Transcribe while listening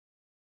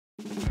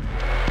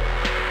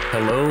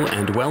Hello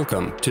and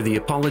welcome to the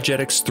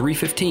Apologetics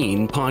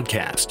 315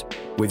 podcast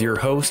with your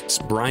hosts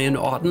Brian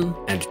Auten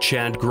and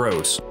Chad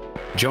Gross.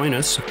 Join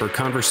us for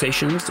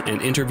conversations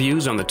and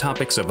interviews on the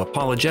topics of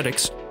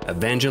apologetics,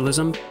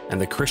 evangelism,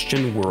 and the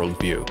Christian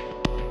worldview.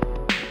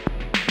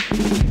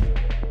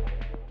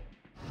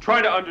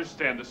 Try to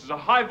understand, this is a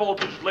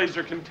high-voltage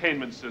laser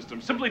containment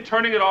system. Simply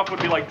turning it off would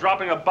be like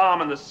dropping a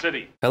bomb in the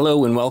city.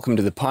 Hello and welcome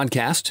to the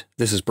podcast.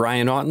 This is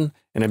Brian Auten,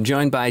 and I'm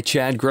joined by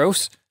Chad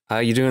Gross. How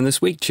are you doing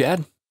this week,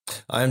 Chad?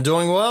 I'm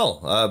doing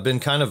well. Been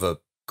kind of a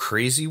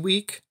crazy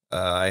week.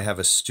 I have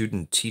a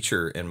student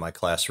teacher in my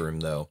classroom,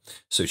 though,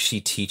 so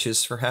she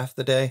teaches for half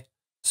the day.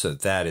 So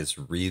that is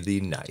really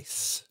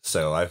nice.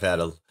 So I've had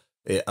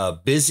a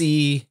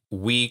busy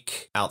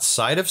week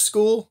outside of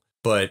school,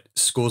 but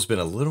school's been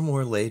a little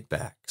more laid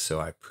back. So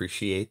I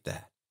appreciate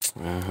that.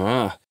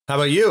 How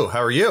about you?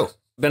 How are you?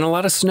 Been a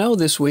lot of snow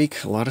this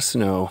week. A lot of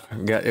snow.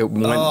 It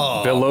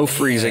went below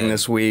freezing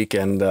this week,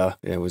 and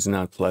it was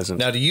not pleasant.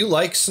 Now, do you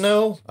like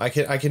snow? I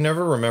can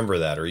never remember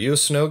that. Are you a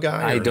snow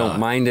guy? I don't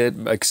mind it,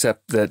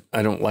 except that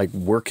I don't like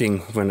working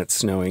when it's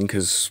snowing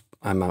because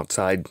I'm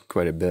outside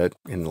quite a bit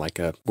in like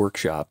a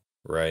workshop.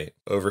 Right.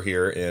 Over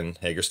here in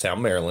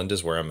Hagerstown, Maryland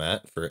is where I'm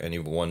at. For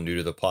anyone new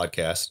to the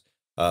podcast,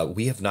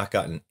 we have not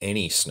gotten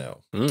any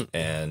snow.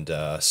 And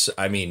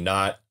I mean,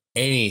 not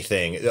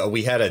anything.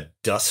 We had a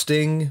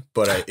dusting,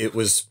 but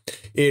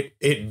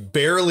it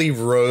barely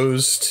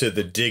rose to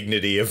the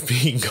dignity of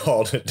being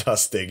called a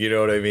dusting. You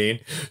know what I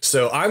mean?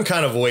 So I'm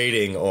kind of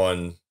waiting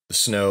on the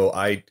snow.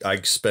 I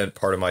spent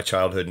part of my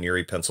childhood in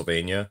Erie,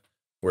 Pennsylvania,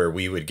 where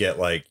we would get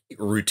like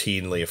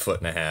routinely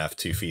 1.5 feet,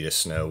 2 feet of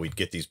snow. We'd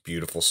get these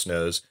beautiful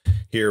snows.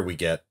 Here we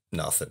get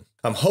nothing.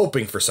 I'm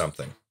hoping for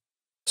something.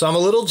 So I'm a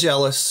little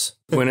jealous.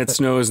 When it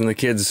snows and the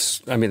kids,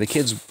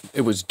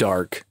 it was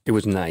dark. It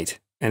was night.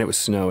 And it was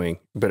snowing,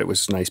 but it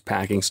was nice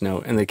packing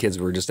snow. And the kids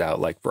were just out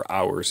like for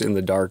hours in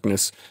the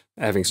darkness,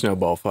 having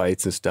snowball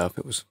fights and stuff.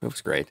 It was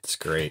great. It's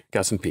great.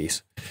 Got some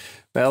peace.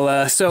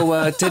 Well,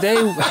 so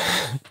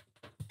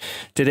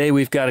today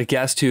we've got a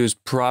guest who's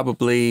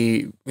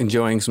probably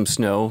enjoying some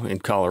snow in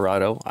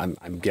Colorado.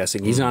 I'm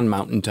guessing he's on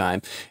mountain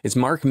time. It's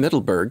Mark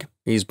Mittelberg.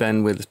 He's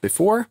been with us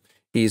before.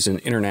 He's an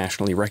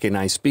internationally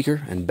recognized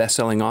speaker and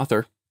best-selling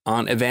author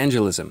on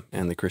evangelism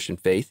and the Christian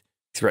faith.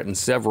 He's written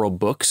several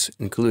books,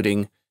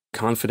 including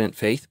Confident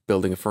Faith,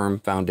 Building a Firm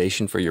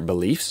Foundation for Your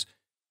Beliefs,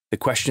 The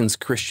Questions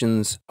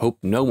Christians Hope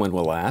No One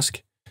Will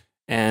Ask,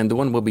 and the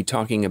one we'll be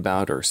talking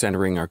about or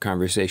centering our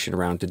conversation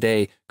around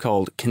today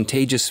called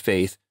Contagious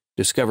Faith,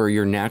 Discover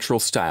Your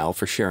Natural Style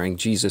for Sharing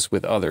Jesus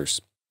with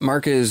Others.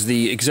 Mark is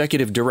the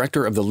executive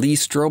director of the Lee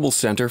Strobel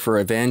Center for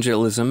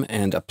Evangelism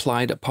and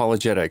Applied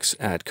Apologetics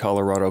at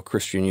Colorado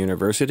Christian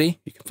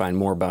University. You can find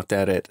more about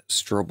that at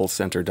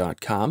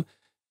strobelcenter.com,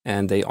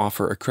 and they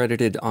offer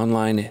accredited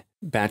online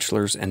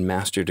bachelor's and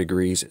master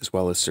degrees, as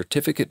well as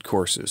certificate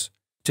courses.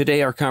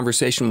 Today, our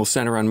conversation will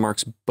center on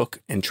Mark's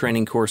book and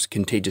training course,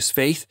 Contagious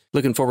Faith.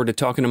 Looking forward to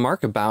talking to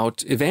Mark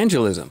about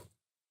evangelism.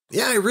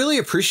 Yeah, I really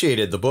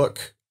appreciated the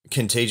book,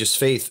 Contagious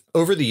Faith.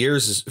 Over the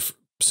years,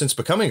 since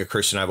becoming a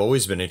Christian, I've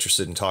always been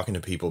interested in talking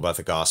to people about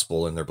the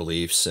gospel and their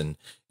beliefs. And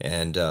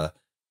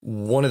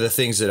one of the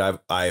things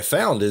that I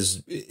found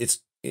is, it's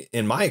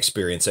in my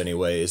experience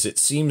anyway, is it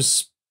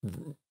seems,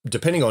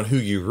 depending on who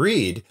you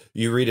read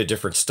a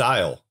different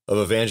style of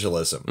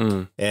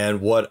evangelism.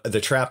 And what the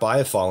trap I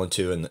have fallen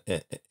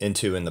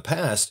into in the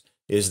past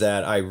is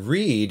that I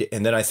read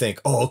and then I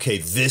think, oh, okay,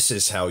 this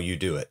is how you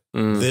do it.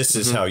 This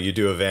is how you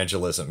do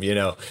evangelism, you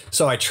know?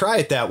 So I try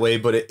it that way,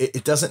 but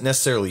it doesn't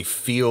necessarily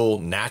feel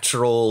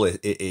natural.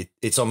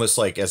 It's almost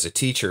like, as a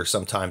teacher,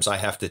 sometimes I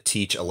have to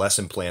teach a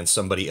lesson plan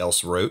somebody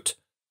else wrote.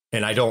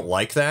 And I don't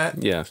like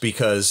that. Yeah.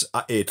 Because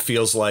it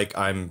feels like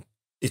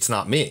it's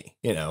not me,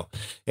 you know?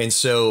 And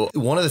so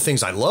one of the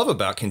things I love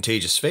about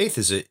Contagious Faith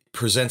is it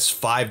presents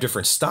 5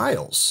 different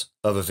styles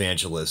of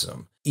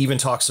evangelism. Even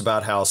talks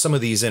about how some of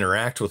these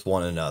interact with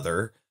one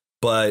another,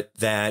 but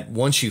that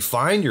once you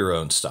find your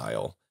own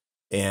style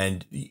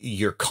and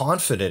you're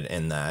confident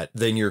in that,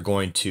 then you're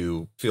going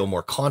to feel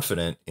more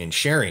confident in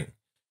sharing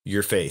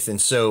your faith.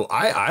 And so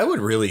I would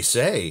really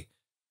say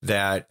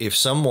that if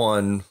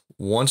someone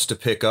wants to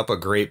pick up a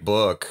great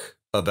book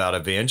about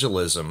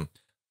evangelism,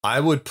 I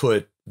would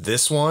put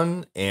this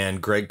one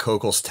and Greg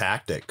Koukl's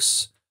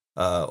Tactics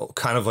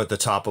kind of at the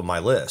top of my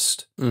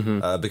list,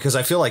 because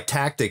I feel like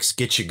Tactics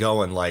get you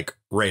going like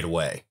right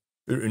away,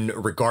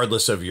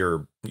 regardless of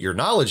your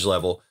knowledge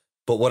level.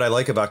 But what I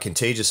like about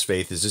Contagious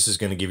Faith is this is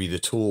going to give you the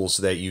tools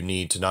that you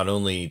need to not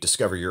only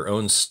discover your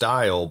own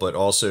style, but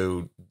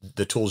also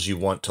the tools you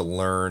want to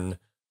learn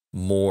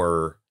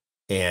more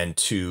and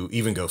to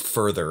even go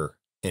further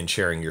in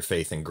sharing your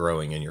faith and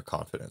growing in your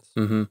confidence.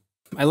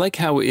 I like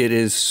how it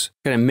is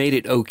kind of made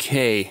it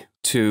okay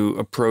to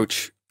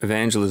approach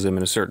evangelism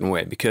in a certain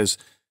way, because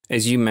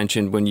as you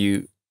mentioned, when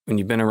you've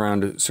been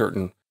around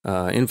certain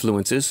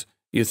influences,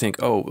 you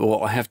think, oh,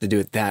 well, I have to do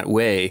it that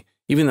way.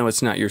 Even though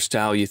it's not your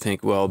style, you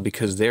think, well,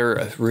 because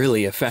they're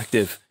really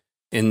effective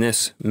in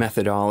this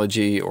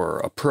methodology or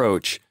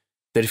approach,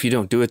 that if you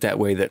don't do it that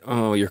way, that,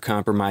 oh, you're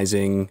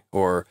compromising,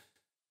 or,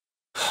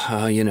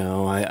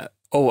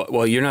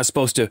 well, you're not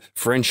supposed to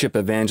friendship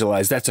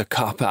evangelize. That's a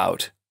cop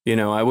out.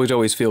 I would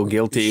always feel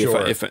guilty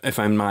Sure. if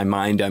I'm in my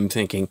mind, I'm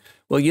thinking,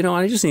 well,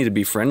 I just need to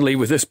be friendly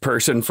with this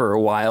person for a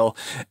while,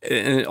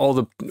 and all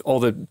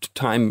the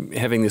time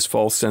having this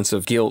false sense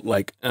of guilt,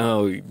 like,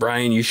 oh,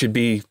 Brian, you should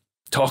be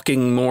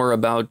talking more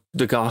about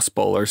the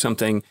gospel or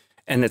something.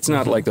 And it's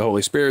not like the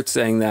Holy Spirit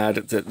saying that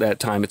at that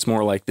time. It's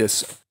more like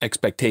this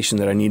expectation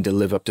that I need to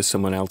live up to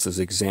someone else's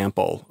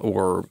example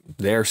or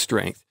their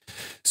strength.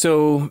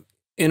 So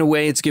in a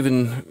way, it's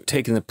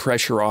taken the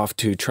pressure off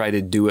to try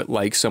to do it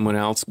like someone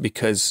else,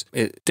 because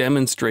it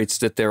demonstrates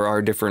that there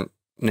are different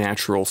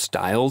natural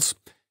styles.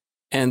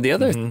 And the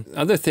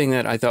other thing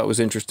that I thought was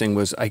interesting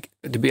was,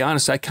 to be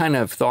honest, I kind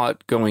of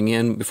thought going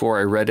in before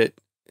I read it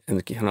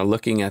and kind of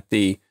looking at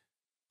the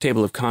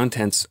table of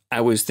contents,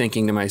 I was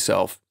thinking to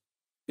myself,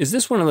 is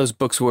this one of those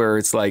books where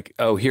it's like,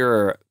 oh, here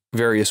are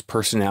various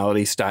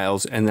personality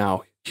styles, and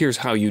now here's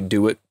how you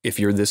do it if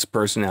you're this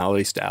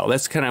personality style?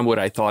 That's kind of what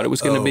I thought it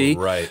was going to be.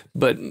 Right.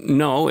 But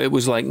no, it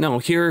was like, no,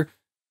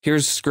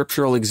 here's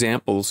scriptural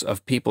examples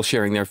of people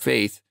sharing their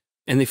faith,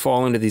 and they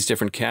fall into these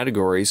different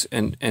categories.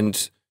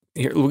 And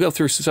here, we'll go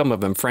through some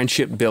of them: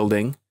 friendship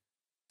building,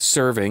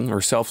 serving or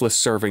selfless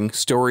serving,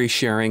 story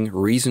sharing,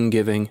 reason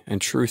giving,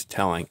 and truth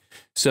telling.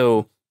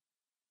 So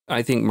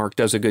I think Mark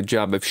does a good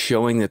job of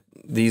showing that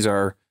these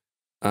are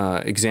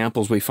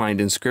examples we find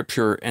in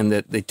Scripture, and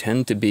that they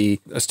tend to be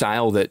a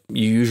style that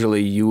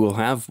you will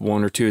have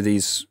one or two of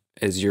these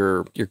as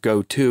your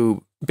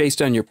go-to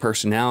based on your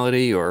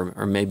personality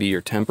or maybe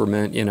your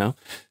temperament,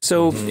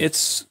 So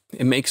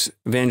it makes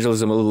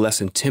evangelism a little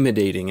less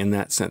intimidating in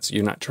that sense.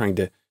 You're not trying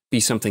to be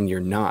something you're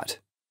not.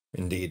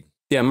 Indeed.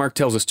 Yeah, Mark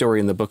tells a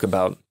story in the book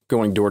about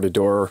going door to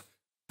door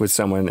with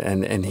someone,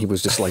 and he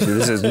was just like,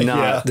 this is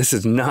not this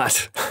is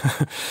not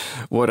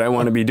what I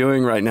want to be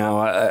doing right now.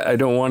 I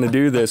don't want to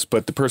do this.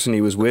 But the person he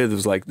was with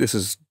was like,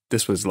 this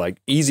was like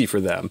easy for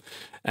them.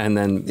 And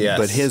then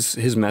but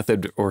his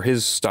method or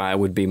his style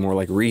would be more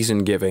like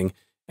reason giving,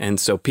 and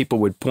so people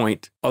would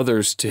point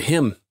others to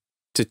him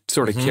to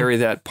sort of carry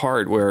that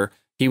part, where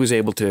he was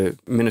able to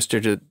minister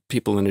to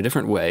people in a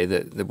different way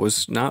that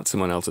was not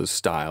someone else's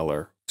style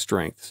or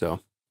strength.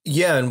 So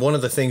yeah, and one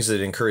of the things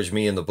that encouraged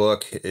me in the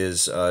book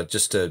is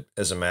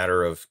as a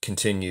matter of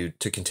continue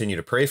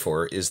to pray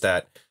for, is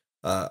that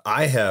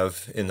I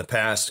have in the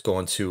past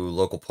gone to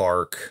local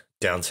park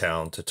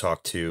downtown to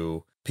talk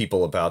to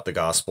people about the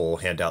gospel,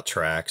 hand out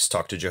tracts,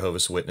 talk to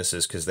Jehovah's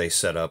Witnesses because they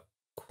set up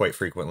quite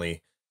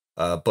frequently.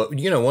 But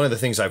one of the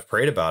things I've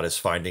prayed about is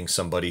finding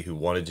somebody who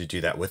wanted to do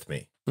that with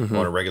me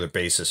on a regular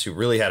basis, who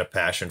really had a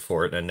passion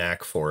for it and a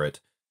knack for it.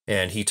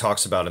 And he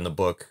talks about in the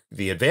book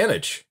the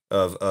advantage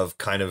of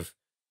kind of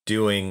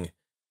doing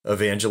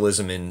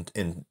evangelism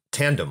in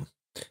tandem.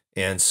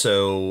 And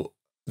so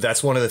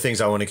that's one of the things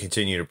I want to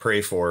continue to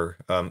pray for.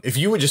 If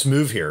you would just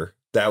move here,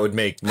 that would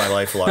make my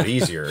life a lot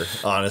easier,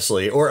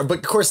 honestly. But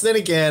of course, then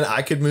again,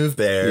 I could move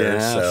there.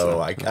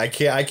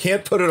 I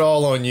can't put it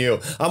all on you.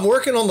 I'm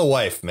working on the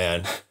wife,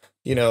 man.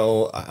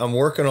 I'm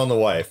working on the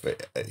wife.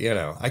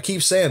 I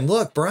keep saying,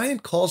 look, Brian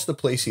calls the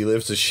place he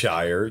lives a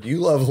Shire. You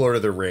love Lord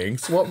of the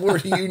Rings. What more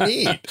do you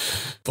need?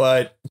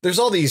 But there's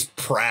all these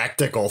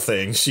practical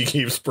things she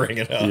keeps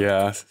bringing up.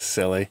 Yeah,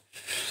 silly.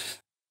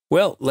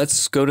 Well,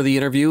 let's go to the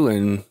interview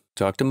and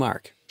talk to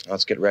Mark.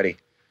 Let's get ready.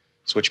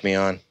 Switch me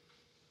on.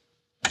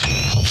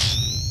 All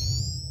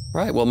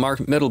right. Well, Mark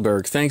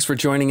Mittelberg, thanks for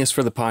joining us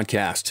for the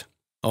podcast.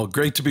 Oh,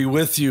 great to be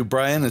with you,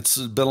 Brian. It's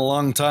been a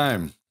long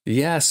time.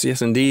 Yes,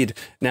 indeed.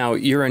 Now,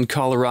 you're in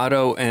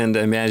Colorado, and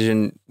I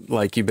imagine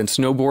like you've been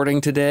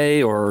snowboarding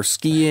today or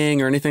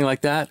skiing or anything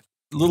like that?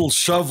 A little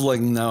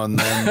shoveling now and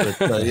then,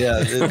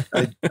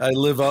 but I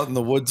live out in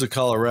the woods of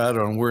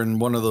Colorado, and we're in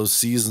one of those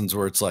seasons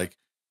where it's like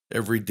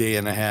every day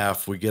and a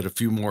half we get a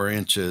few more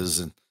inches.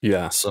 And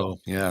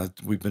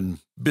we've been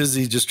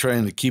busy just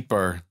trying to keep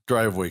our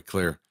driveway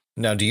clear.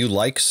 Now, do you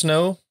like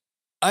snow?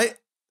 I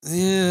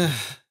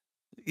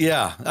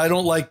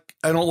don't like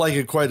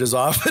it quite as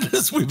often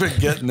as we've been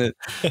getting it.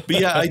 But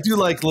yeah, I do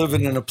like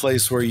living in a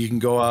place where you can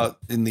go out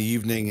in the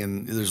evening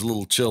and there's a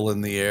little chill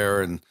in the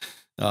air, and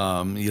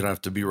you don't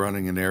have to be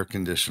running an air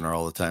conditioner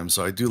all the time.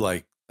 So I do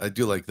like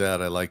that.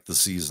 I like the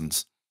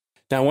seasons.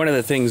 Now, one of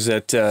the things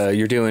that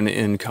you're doing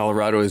in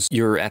Colorado is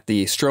you're at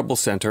the Strobel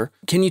Center.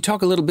 Can you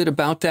talk a little bit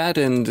about that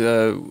and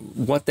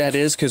what that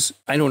is? Because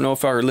I don't know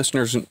if our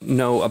listeners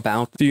know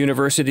about the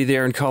university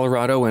there in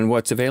Colorado and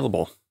what's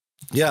available.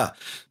 Yeah.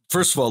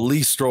 First of all,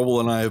 Lee Strobel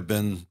and I have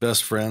been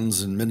best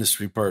friends and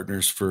ministry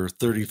partners for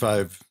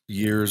 35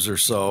 years or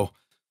so,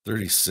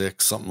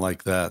 36, something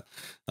like that.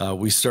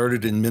 We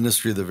started in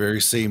ministry the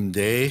very same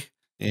day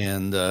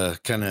and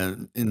kind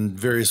of in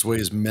various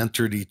ways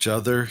mentored each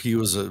other. He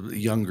was a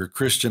younger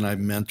Christian. I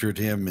mentored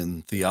him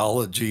in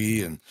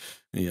theology, and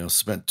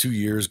spent 2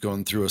 years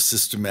going through a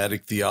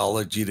systematic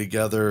theology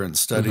together and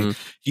studying.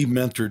 Mm-hmm. He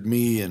mentored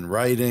me in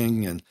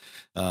writing, and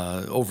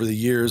over the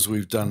years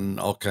we've done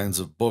all kinds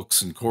of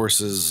books and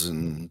courses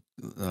and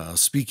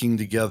speaking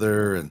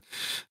together. And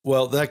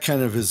well, that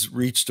kind of has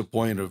reached a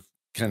point of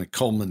kind of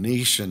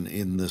culmination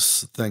in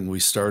this thing we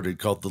started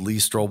called the Lee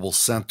Strobel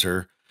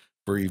Center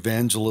for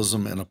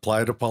Evangelism and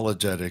Applied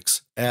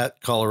Apologetics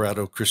at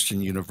Colorado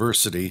Christian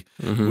University,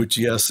 Mm-hmm. which,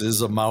 yes,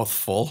 is a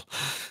mouthful.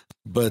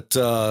 But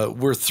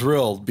we're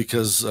thrilled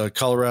because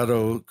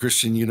Colorado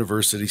Christian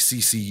University,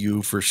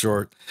 CCU for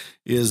short,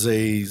 is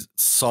a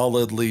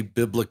solidly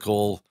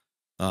biblical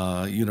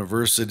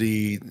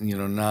university,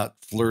 not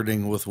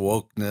flirting with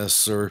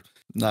wokeness or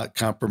not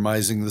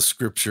compromising the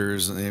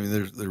scriptures. I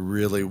mean, they're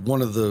really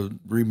one of the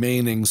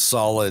remaining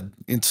solid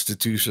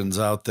institutions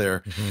out there.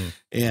 Mm-hmm.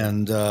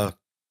 And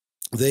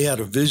they had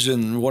a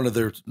vision. One of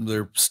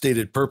their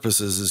stated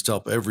purposes is to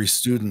help every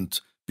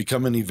student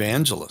become an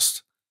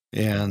evangelist.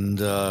 And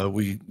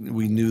we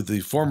knew the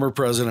former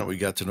president. We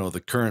got to know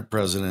the current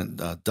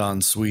president,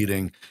 Don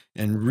Sweeting,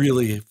 and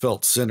really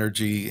felt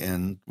synergy.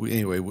 And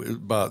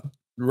about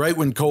right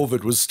when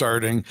COVID was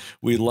starting,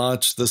 we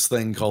launched this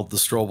thing called the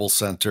Strobel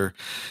Center,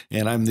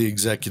 and I'm the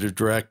executive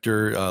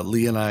director.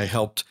 Lee and I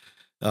helped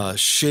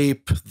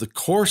shape the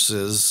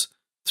courses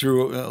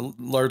through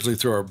largely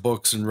through our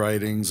books and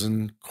writings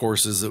and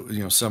courses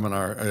that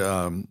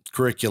seminar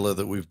curricula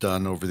that we've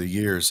done over the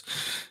years,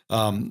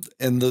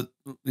 and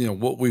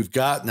what we've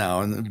got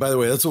now. And by the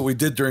way, that's what we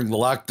did during the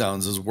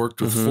lockdowns: is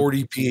worked with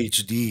 40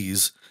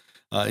 PhDs,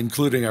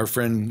 including our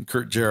friend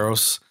Kurt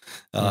Jaros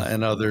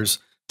and others,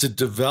 to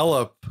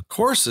develop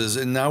courses.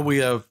 And now we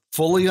have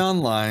fully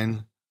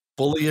online,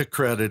 fully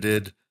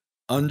accredited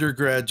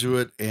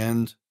undergraduate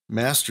and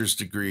master's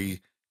degree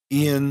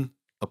in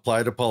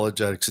applied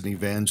apologetics and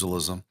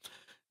evangelism,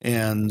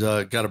 and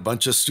got a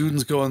bunch of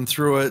students going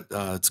through it.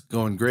 It's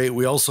going great.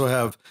 We also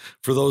have,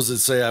 for those that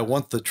say, I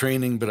want the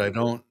training, but I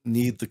don't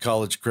need the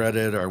college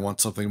credit, or I want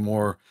something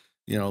more,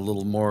 a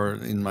little more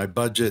in my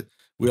budget,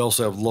 we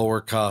also have lower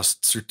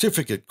cost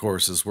certificate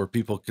courses where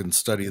people can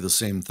study the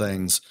same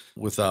things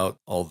without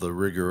all the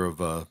rigor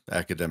of an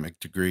academic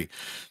degree.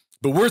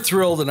 But we're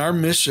thrilled, and our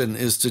mission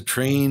is to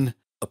train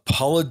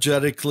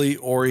apologetically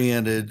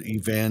oriented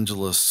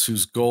evangelists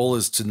whose goal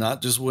is to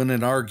not just win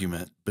an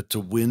argument, but to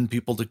win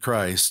people to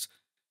Christ,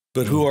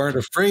 but who aren't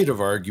afraid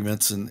of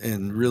arguments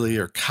and really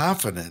are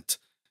confident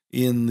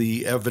in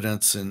the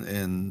evidence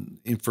and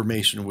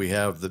information we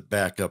have that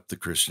back up the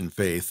Christian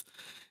faith.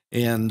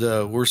 And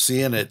we're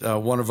seeing it.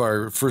 One of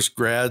our first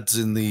grads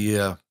in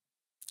the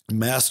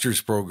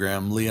master's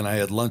program, Lee and I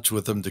had lunch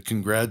with him to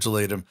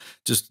congratulate him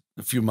just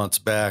a few months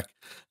back,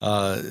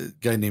 a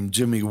guy named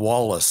Jimmy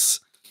Wallace.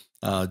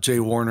 J.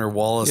 Warner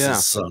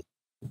Wallace's son.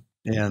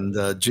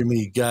 And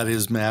Jimmy got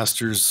his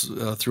master's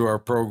through our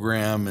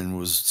program and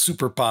was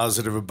super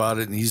positive about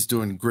it. And he's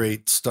doing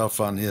great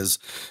stuff on his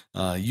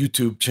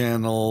YouTube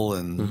channel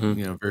and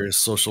various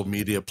social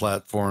media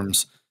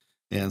platforms.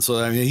 And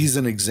so, I mean, he's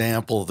an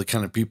example of the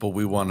kind of people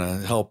we want to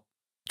help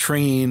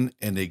train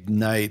and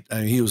ignite.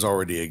 I mean, he was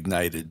already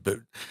ignited, but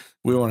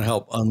we want to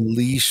help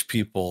unleash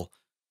people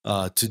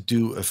to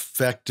do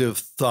effective,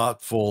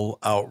 thoughtful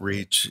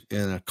outreach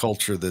in a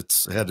culture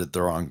that's headed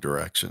the wrong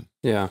direction.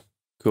 Yeah,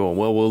 cool.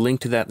 Well, we'll link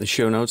to that in the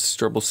show notes,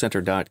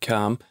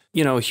 strobelcenter.com.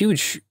 A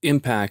huge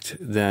impact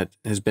that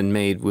has been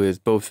made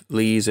with both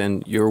Lee's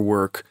and your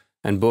work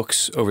and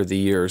books over the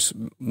years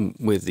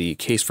with the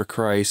Case for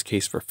Christ,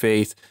 Case for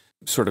Faith,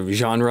 sort of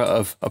genre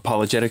of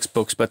apologetics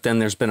books. But then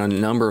there's been a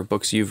number of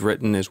books you've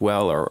written as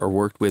well, or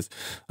worked with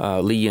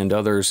Lee and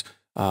others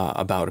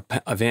about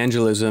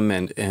evangelism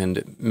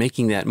and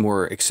making that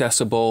more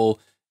accessible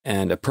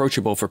and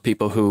approachable for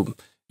people who,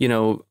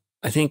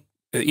 I think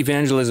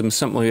evangelism is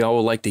something we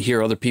all like to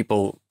hear other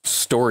people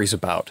stories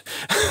about.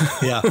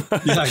 Yeah,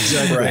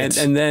 exactly. Right.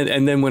 And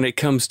then when it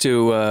comes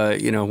to,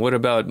 what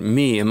about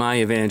me? Am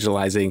I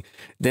evangelizing?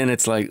 Then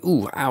it's like,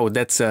 ooh, ow,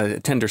 that's a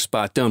tender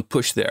spot. Don't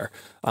push there.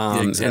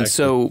 Exactly. And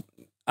so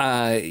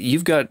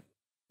you've got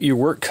your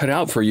work cut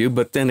out for you.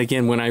 But then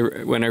again, when I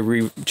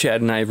read,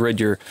 Chad and I have read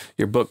your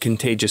book,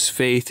 Contagious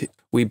Faith,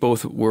 we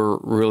both were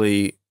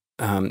really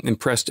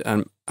impressed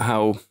on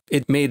how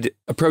it made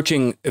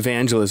approaching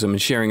evangelism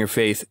and sharing your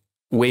faith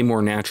way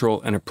more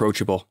natural and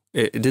approachable.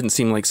 It didn't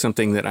seem like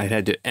something that I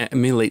had to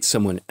emulate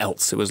someone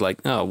else. It was like,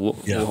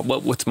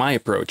 what's my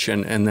approach?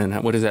 And then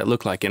what does that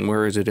look like? And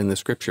where is it in the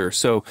scripture?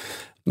 So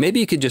maybe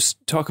you could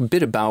just talk a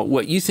bit about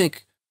what you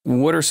think,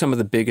 what are some of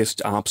the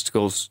biggest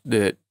obstacles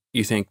that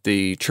you think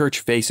the church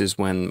faces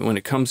when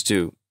it comes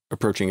to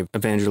approaching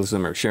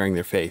evangelism or sharing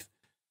their faith?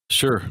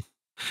 Sure.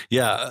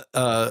 Yeah,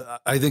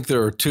 I think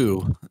there are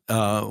two.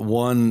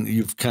 One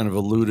you've kind of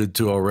alluded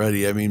to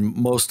already. I mean,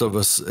 most of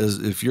us,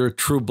 if you're a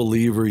true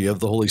believer, you have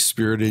the Holy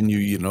Spirit in you,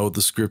 you know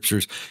the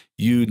scriptures,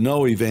 you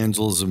know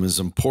evangelism is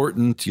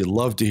important. You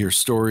love to hear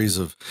stories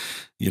of,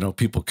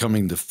 people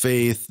coming to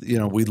faith.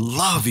 We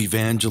love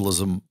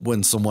evangelism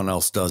when someone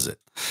else does it.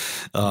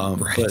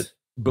 Right.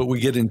 But we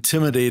get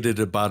intimidated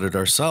about it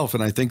ourselves.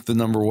 And I think the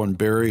number one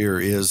barrier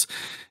is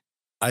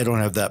I don't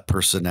have that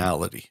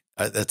personality.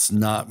 That's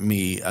not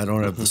me. I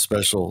don't have the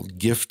special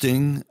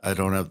gifting. I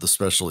don't have the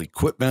special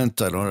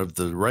equipment. I don't have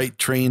the right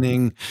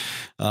training.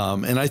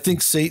 And I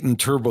think Satan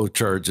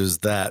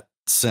turbocharges that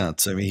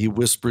sense. I mean, he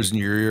whispers in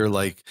your ear,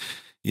 like,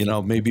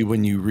 maybe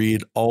when you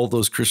read all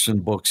those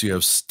Christian books you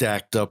have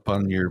stacked up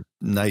on your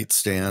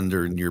nightstand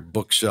or in your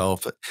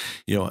bookshelf,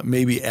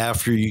 maybe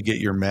after you get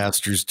your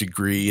master's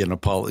degree in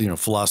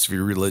philosophy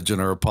of religion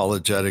or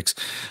apologetics,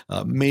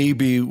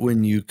 maybe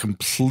when you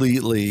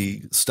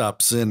completely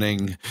stop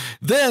sinning,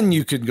 then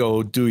you could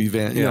go do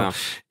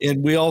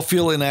and we all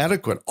feel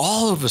inadequate.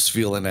 All of us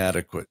feel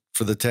inadequate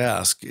for the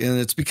task, and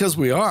it's because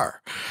we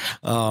are.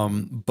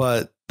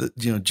 But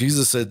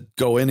Jesus said,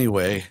 go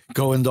anyway,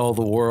 go into all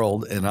the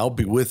world and I'll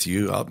be with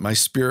you. My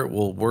spirit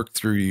will work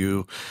through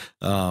you.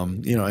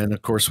 And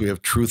of course we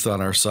have truth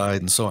on our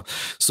side and so on.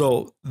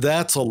 So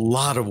that's a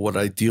lot of what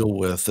I deal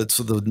with. That's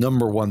the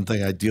number one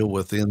thing I deal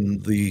with in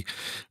the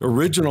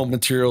original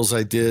materials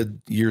I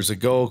did years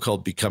ago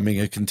called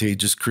Becoming a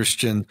Contagious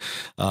Christian.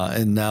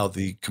 And now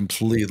the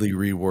completely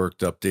reworked,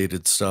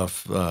 updated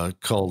stuff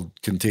called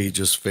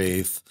Contagious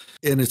Faith.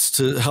 And it's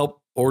to help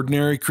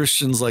ordinary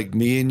Christians like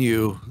me and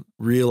you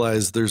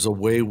realize there's a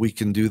way we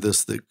can do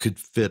this that could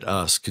fit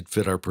us, could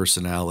fit our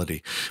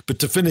personality. But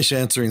to finish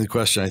answering the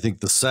question, I think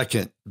the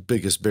second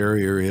biggest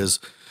barrier is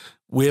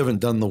we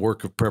haven't done the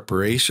work of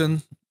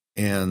preparation.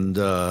 And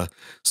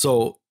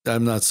so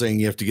I'm not saying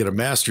you have to get a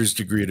master's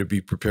degree to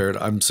be prepared.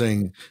 I'm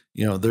saying,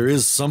 there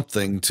is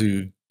something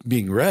to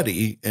being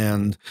ready.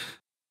 And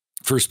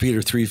 1 Peter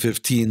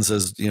 3:15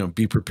 says,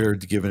 be prepared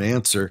to give an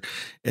answer.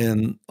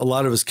 And a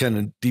lot of us kind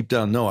of deep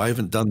down know I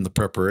haven't done the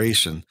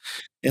preparation.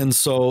 And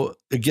so,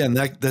 again,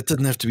 that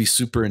doesn't have to be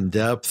super in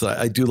depth.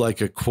 I do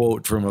like a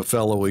quote from a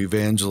fellow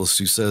evangelist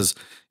who says,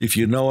 if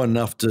you know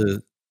enough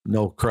to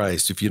know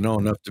Christ, if you know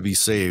enough to be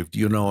saved,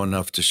 you know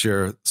enough to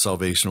share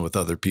salvation with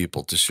other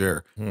people, to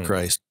share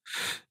Christ.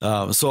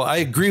 So I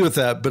agree with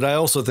that. But I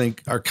also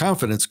think our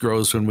confidence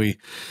grows when we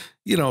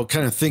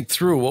kind of think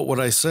through what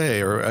would I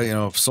say, or,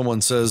 if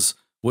someone says,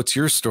 what's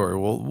your story?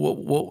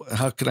 Well,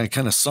 how can I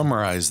kind of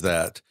summarize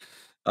that?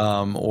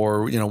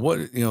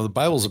 The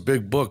Bible's a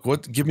big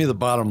book. Give me the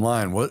bottom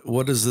line.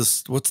 What is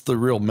this? What's the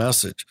real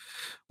message?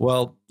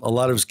 Well, a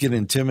lot of us get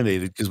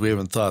intimidated because we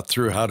haven't thought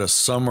through how to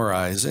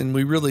summarize, and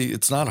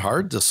it's not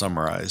hard to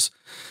summarize,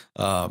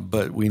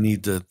 but we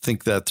need to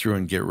think that through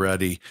and get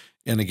ready.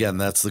 And again,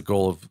 that's the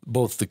goal of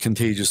both the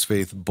Contagious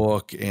Faith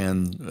book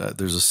and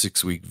there's a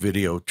 6-week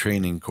video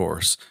training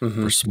course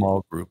for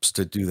small groups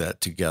to do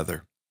that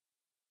together.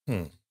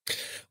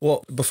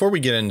 Well, before we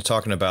get into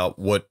talking about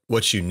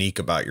what's unique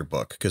about your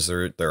book, because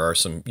there are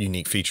some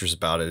unique features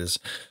about it, is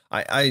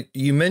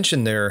you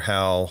mentioned there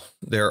how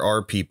there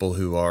are people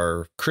who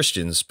are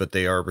Christians, but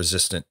they are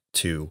resistant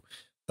to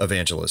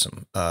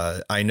evangelism.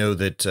 I know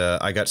that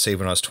I got saved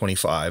when I was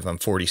 25. I'm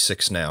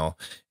 46 now,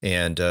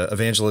 and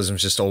evangelism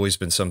has just always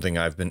been something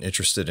I've been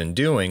interested in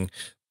doing.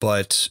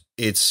 But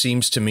it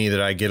seems to me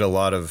that I get a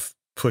lot of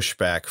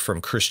pushback from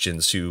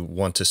Christians who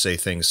want to say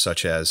things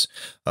such as,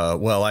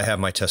 well, I have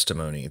my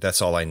testimony.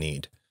 That's all I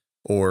need.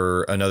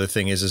 Or another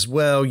thing is,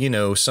 well,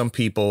 some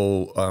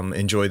people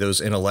enjoy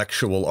those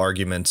intellectual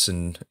arguments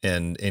and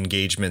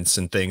engagements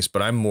and things,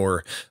 but I'm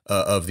more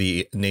of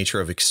the nature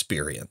of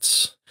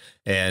experience.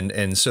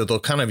 And so they'll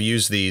kind of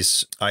use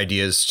these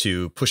ideas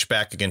to push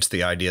back against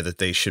the idea that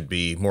they should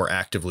be more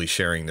actively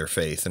sharing their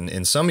faith.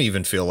 And some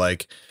even feel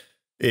like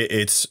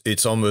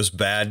it's almost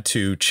bad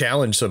to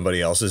challenge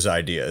somebody else's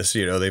ideas.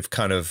 They've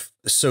kind of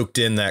soaked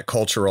in that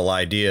cultural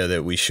idea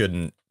that we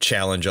shouldn't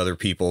challenge other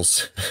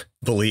people's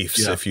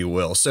beliefs, if you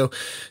will. So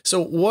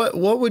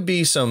what would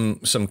be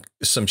some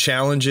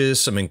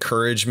challenges, some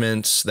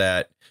encouragements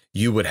that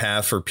you would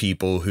have for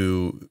people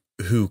who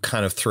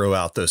kind of throw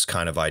out those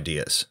kind of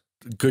ideas?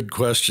 Good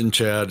question,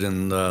 Chad,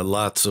 and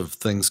lots of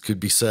things could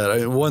be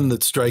said. One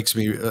that strikes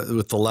me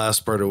with the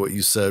last part of what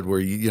you said, where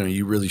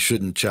you really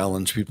shouldn't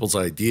challenge people's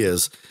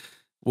ideas.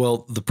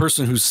 Well, the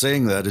person who's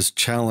saying that is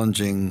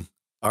challenging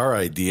our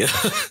idea,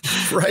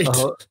 right?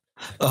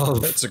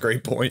 That's a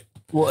great point.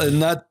 Well, and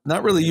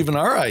not really even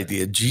our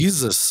idea.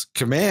 Jesus'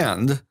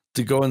 command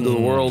to go into the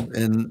world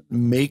and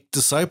make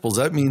disciples.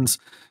 That means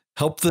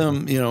help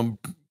them,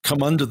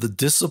 come under the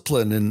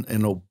discipline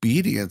and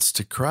obedience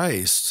to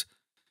Christ.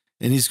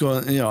 And he's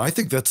going, I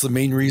think that's the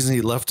main reason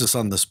he left us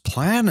on this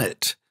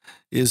planet,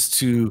 is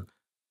to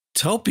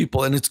tell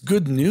people. And it's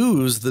good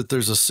news that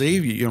there's a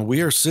savior.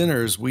 We are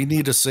sinners. We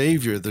need a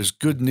savior. There's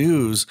good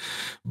news.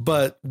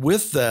 But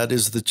with that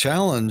is the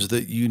challenge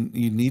that you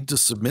need to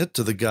submit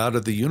to the God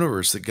of the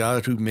universe, the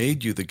God who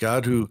made you, the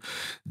God who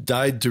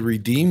died to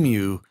redeem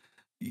you.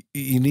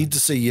 you need to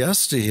say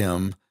yes to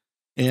him,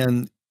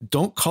 and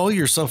don't call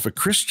yourself a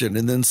Christian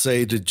and then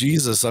say to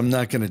Jesus, I'm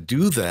not going to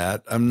do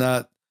that.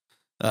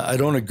 I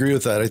don't agree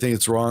with that. I think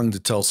it's wrong to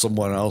tell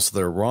someone else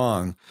they're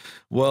wrong.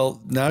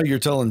 Well, now you're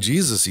telling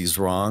Jesus he's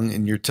wrong,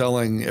 and you're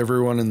telling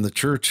everyone in the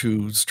church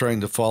who's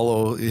trying to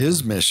follow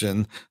his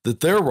mission that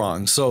they're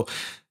wrong. So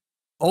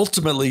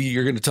ultimately,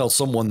 you're going to tell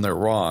someone they're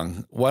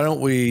wrong. Why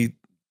don't we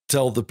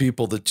tell the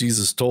people that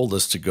Jesus told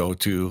us to go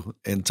to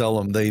and tell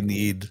them they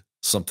need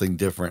something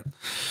different?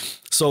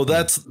 So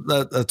that's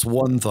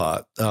one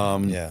thought.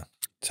 Yeah,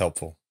 it's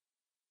helpful.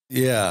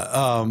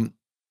 Yeah.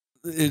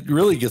 It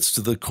really gets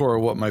to the core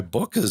of what my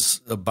book is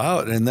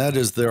about, and that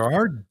is there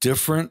are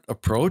different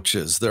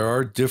approaches. There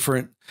are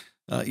different,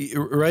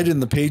 right in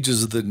the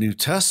pages of the New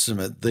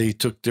Testament, they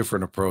took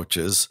different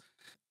approaches,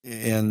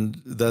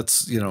 and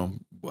that's,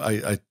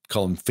 I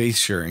call them faith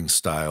sharing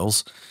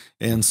styles.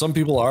 And some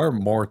people are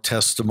more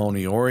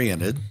testimony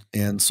oriented.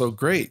 And so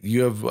great.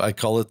 I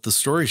call it the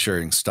story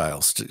sharing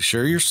styles.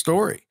 Share your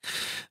story.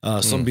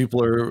 Some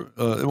people are,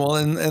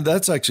 and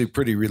that's actually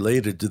pretty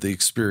related to the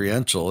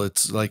experiential.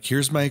 It's like,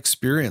 here's my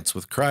experience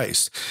with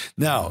Christ.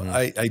 Now,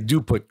 I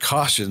do put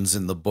cautions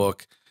in the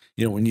book.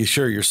 When you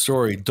share your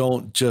story,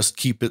 don't just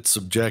keep it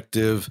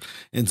subjective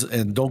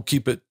and don't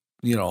keep it,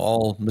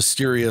 all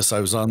mysterious. I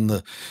was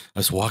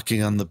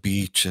walking on the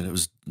beach, and it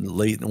was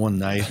late one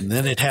night, and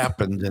then it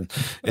happened.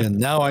 And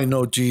now I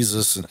know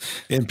Jesus,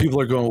 and people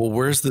are going, well,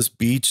 where's this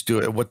beach?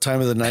 What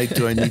time of the night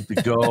do I need to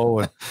go?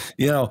 And,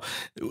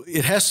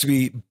 it has to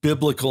be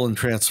biblical and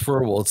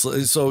transferable.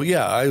 So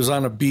yeah, I was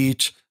on a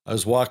beach, I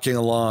was walking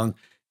along,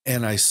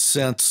 and I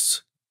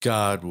sensed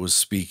God was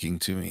speaking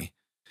to me.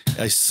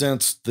 I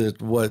sensed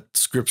that what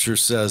Scripture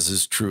says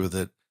is true,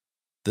 that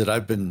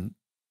I've been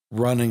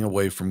running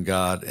away from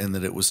God, and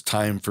that it was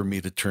time for me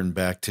to turn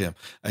back to him.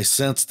 I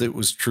sensed it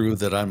was true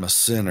that I'm a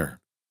sinner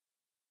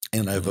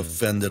and I've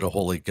offended a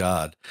holy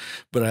God,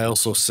 but I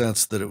also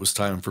sensed that it was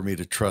time for me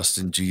to trust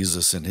in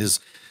Jesus and his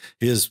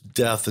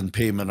death and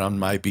payment on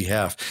my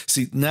behalf.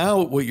 See,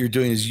 now what you're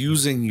doing is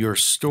using your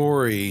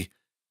story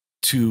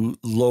to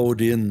load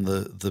in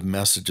the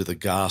message of the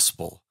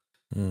gospel.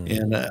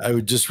 And I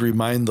would just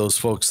remind those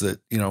folks that,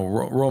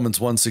 Romans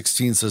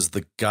 1:16 says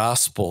the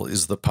gospel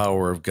is the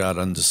power of God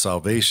unto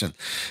salvation.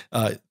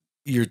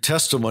 Your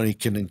testimony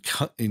can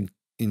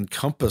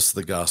encompass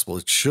the gospel.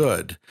 It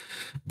should,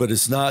 but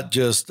it's not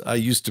just, I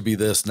used to be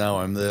this, now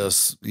I'm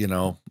this,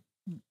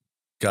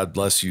 God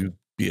bless you,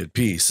 be at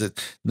peace.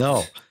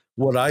 No,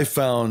 what I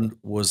found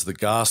was the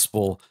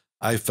gospel.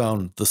 I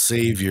found the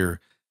Savior,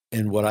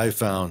 and what I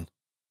found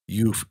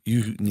you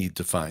need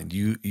to find,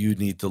 you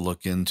need to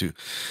look into.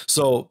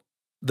 So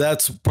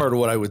that's part of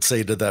what I would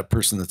say to that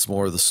person that's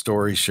more the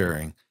story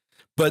sharing.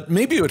 But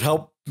maybe it would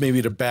help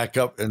to back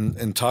up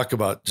and talk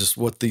about just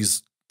what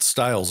these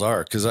styles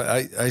are, because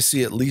I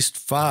see at least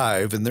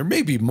 5, and there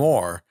may be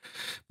more,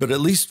 but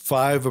at least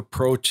 5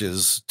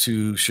 approaches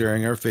to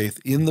sharing our faith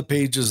in the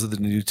pages of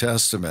the New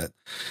Testament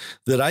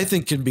that I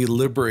think can be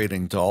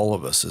liberating to all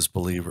of us as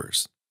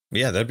believers.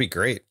 Yeah, that'd be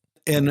great.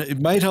 And it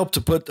might help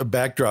to put a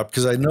backdrop,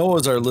 because I know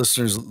as our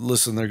listeners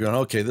listen, they're going,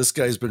 okay, this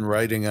guy's been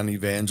writing on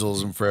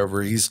evangelism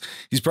forever. He's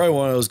probably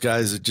one of those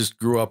guys that just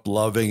grew up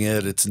loving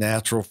it. It's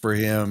natural for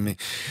him.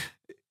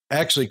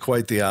 Actually,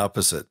 quite the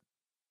opposite.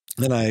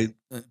 And I,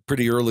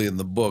 pretty early in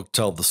the book,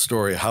 tell the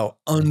story how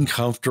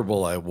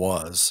uncomfortable I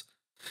was.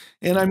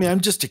 And I mean,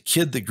 I'm just a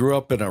kid that grew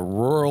up in a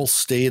rural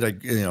state,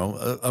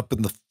 up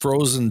in the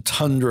frozen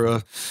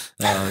tundra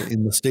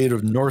in the state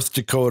of North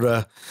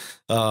Dakota.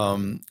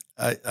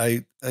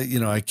 I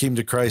came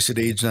to Christ at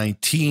age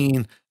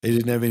 19. I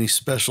didn't have any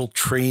special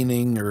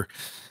training or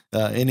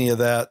any of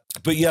that,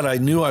 but yet I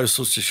knew I was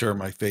supposed to share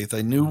my faith.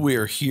 I knew we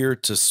are here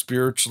to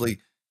spiritually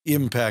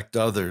impact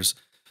others.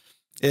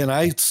 And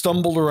I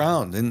stumbled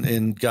around,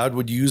 and God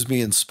would use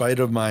me in spite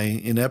of my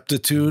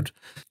ineptitude.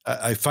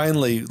 I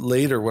finally,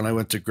 later, when I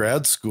went to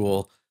grad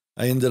school,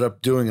 I ended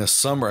up doing a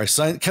summer. I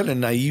kind of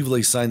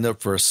naively signed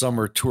up for a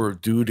summer tour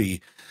of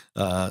duty,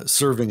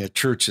 serving a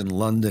church in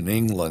London,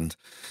 England.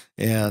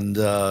 And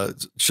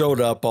showed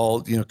up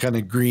all, kind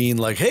of green,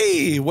 like,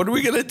 hey, what are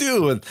we going to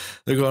do? And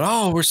they're going,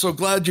 oh, we're so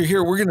glad you're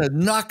here. We're going to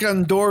knock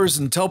on doors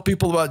and tell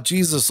people about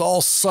Jesus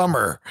all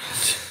summer.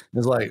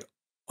 It's like,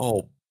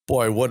 oh,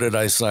 boy, what did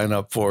I sign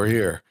up for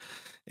here?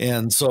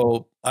 And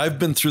so I've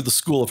been through the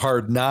school of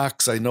hard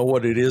knocks. I know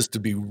what it is to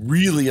be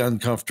really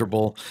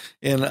uncomfortable.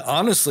 And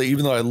honestly,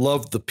 even though I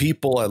loved the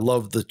people, I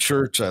loved the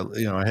church, I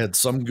had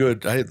some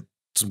good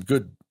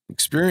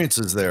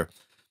experiences there,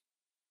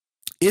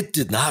 it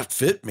did not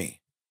fit me.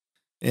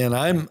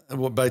 And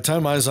by the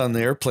time I was on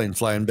the airplane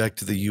flying back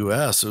to the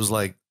US, it was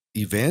like,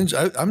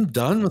 I'm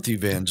done with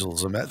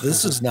evangelism.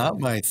 This is not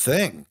my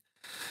thing.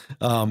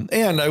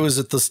 And I was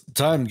at this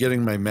time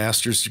getting my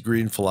master's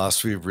degree in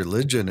philosophy of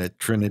religion at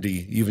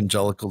Trinity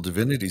Evangelical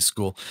Divinity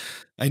School.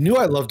 I knew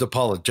I loved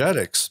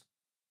apologetics,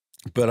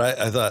 but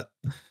I thought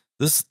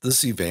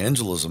this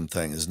evangelism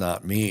thing is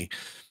not me.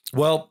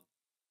 Well,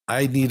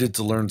 I needed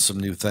to learn some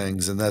new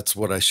things, and that's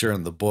what I share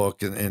in the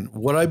book. And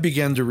what I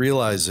began to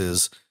realize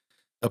is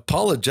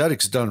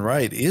apologetics done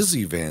right is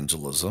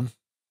evangelism.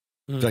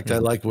 In fact, I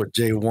like what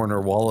J.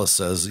 Warner Wallace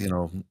says,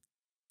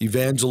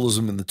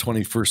 evangelism in the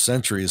 21st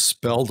century is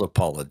spelled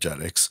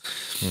apologetics.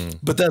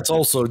 But that's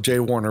also J.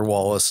 Warner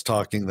Wallace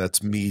talking.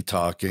 That's me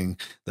talking.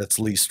 That's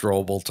Lee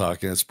Strobel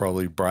talking. That's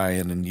probably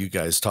Brian and you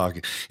guys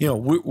talking.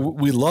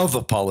 We love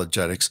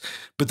apologetics,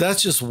 but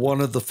that's just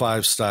one of the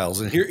 5 styles.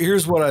 And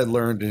here's what I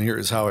learned, and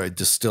here's how I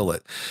distill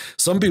it.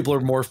 Some people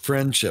are more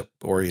friendship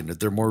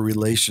oriented. They're more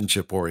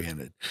relationship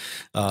oriented.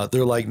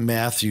 They're like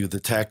Matthew, the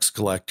tax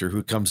collector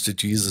who comes to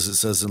Jesus. It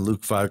says in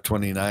Luke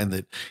 5:29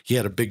 that he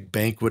had a big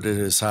banquet at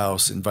his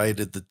house,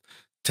 invited the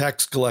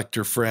tax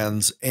collector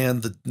friends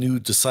and the new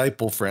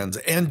disciple friends,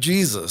 and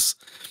Jesus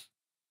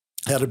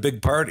had a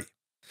big party.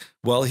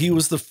 Well, he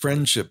was the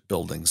friendship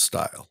building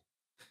style.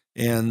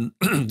 And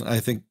I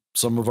think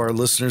some of our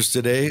listeners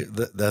today,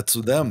 that's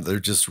them. They're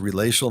just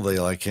relational. They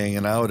like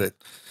hanging out at,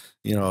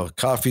 a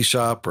coffee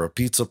shop or a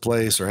pizza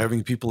place or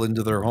having people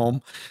into their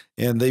home,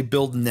 and they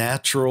build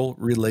natural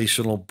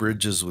relational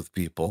bridges with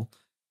people.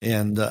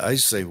 And I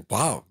say,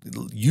 wow,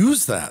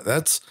 use that.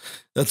 That's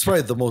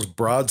probably the most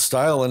broad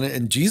style.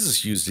 And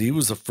Jesus used it. He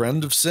was a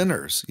friend of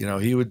sinners.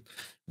 He would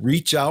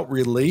reach out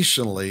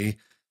relationally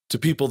to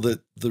people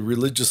that the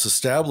religious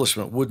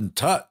establishment wouldn't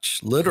touch,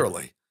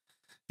 literally.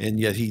 And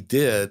yet he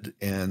did,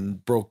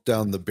 and broke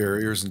down the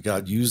barriers, and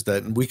God used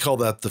that. And we call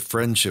that the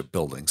friendship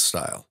building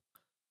style.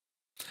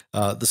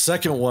 The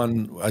second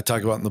one I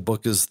talk about in the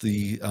book is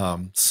the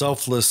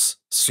selfless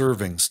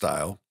serving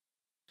style.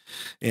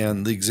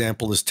 And the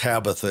example is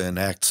Tabitha in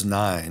Acts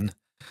 9,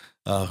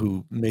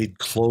 who made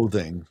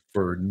clothing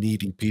for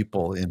needy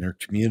people in her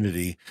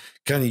community,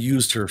 kind of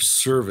used her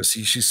service.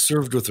 She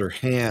served with her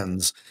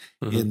hands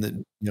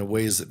in the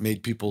ways that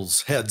made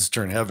people's heads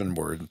turn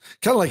heavenward,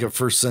 kind of like a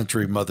first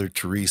century Mother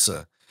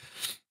Teresa.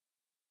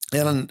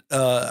 And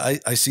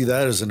I see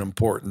that as an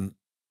important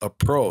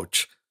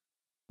approach.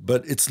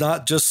 But it's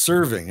not just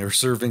serving or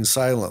serving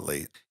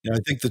silently. I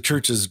think the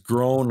church has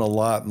grown a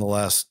lot in the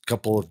last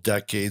couple of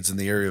decades in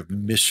the area of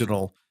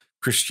missional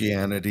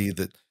Christianity,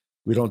 that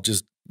we don't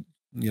just,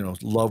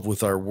 love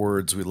with our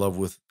words, we love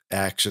with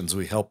actions.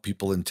 We help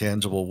people in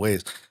tangible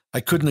ways. I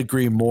couldn't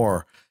agree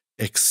more,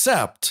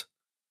 except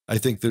I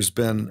think there's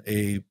been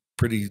a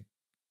pretty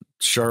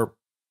sharp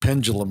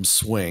pendulum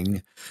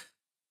swing.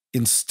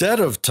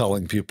 Instead of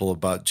telling people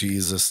about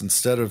Jesus,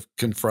 instead of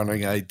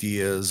confronting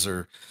ideas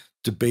or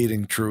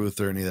debating truth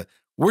or any of that,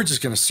 we're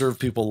just going to serve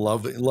people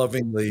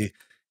lovingly,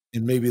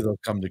 and maybe they'll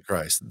come to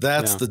Christ.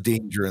 That's the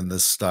danger in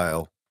this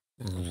style.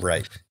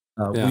 Right.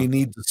 We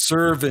need to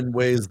serve in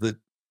ways that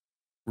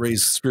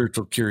raise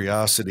spiritual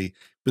curiosity,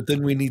 but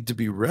then we need to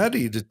be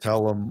ready to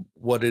tell them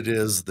what it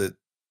is that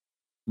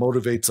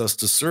motivates us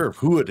to serve,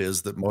 who it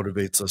is that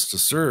motivates us to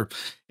serve,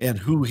 and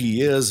who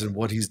he is and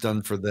what he's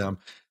done for them.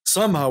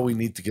 Somehow we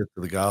need to get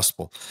to the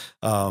gospel,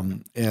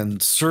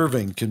 and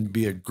serving can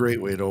be a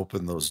great way to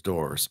open those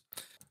doors.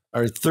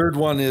 Our third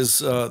one is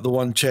the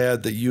one,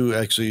 Chad, that you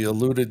actually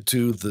alluded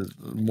to, the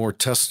more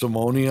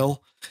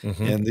testimonial.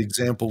 And the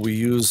example we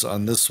use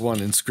on this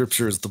one in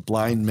Scripture is the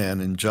blind man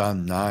in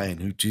John 9,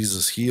 who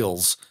Jesus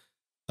heals,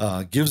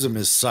 gives him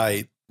his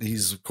sight.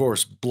 He's, of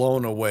course,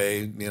 blown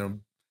away.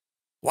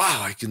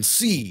 Wow, I can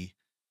see.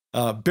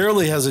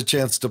 Barely has a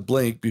chance to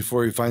blink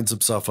before he finds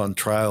himself on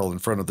trial in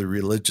front of the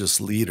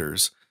religious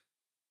leaders,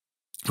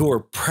 who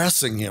are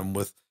pressing him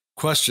with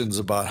questions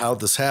about how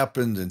this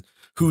happened and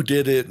who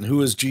did it and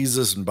who is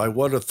Jesus and by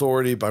what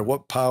authority, by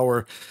what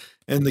power.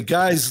 And the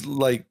guy's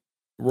like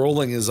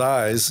rolling his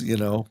eyes,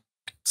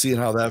 seeing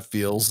how that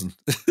feels. And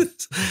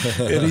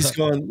he's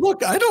going,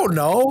 look, I don't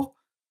know.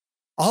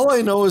 All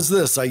I know is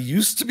this: I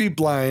used to be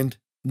blind.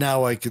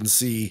 Now I can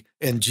see,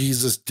 and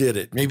Jesus did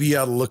it. Maybe you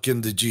ought to look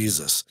into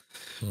Jesus.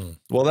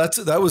 Well,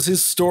 that was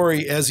his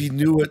story as he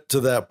knew it to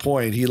that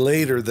point. He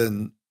later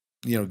then,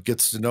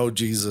 gets to know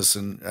Jesus,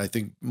 and I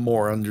think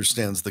more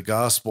understands the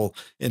gospel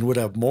and would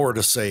have more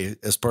to say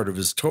as part of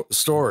his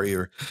story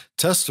or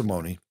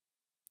testimony.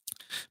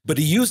 But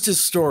he used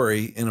his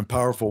story in a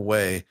powerful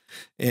way,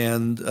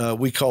 and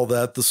we call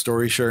that the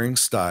story sharing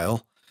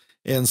style.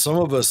 And some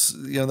of us,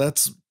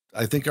 that's,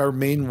 I think, our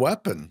main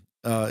weapon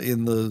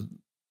in the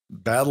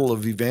battle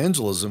of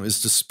evangelism,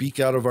 is to speak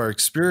out of our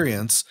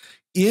experience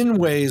in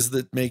ways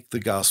that make the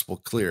gospel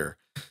clear.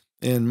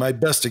 And my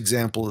best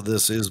example of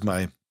this is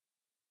my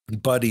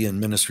buddy and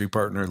ministry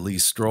partner, Lee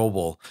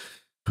Strobel,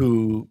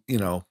 who,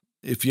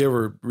 if you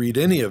ever read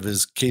any of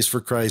his Case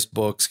for Christ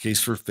books,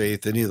 Case for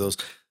Faith, any of those,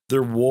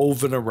 they're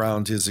woven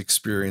around his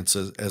experience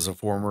as a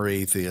former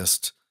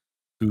atheist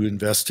who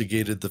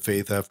investigated the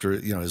faith after,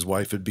 his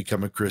wife had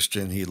become a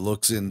Christian. He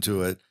looks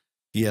into it.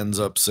 He ends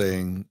up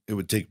saying it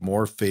would take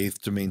more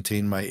faith to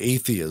maintain my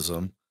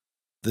atheism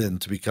than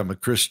to become a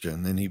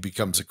Christian. And he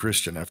becomes a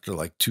Christian after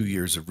like 2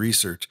 years of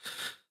research.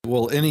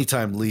 Well,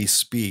 anytime Lee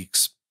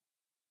speaks,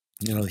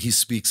 he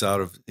speaks out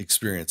of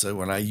experience.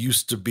 When I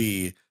used to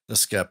be a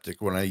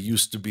skeptic, when I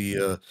used to be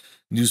a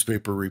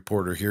newspaper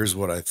reporter, here's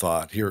what I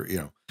thought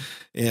here,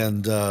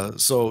 And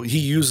so he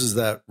uses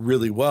that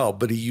really well,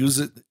 but he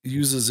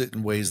uses it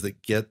in ways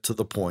that get to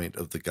the point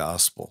of the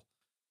gospel.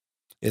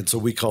 And so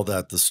we call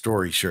that the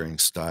story sharing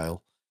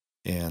style.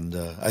 And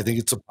I think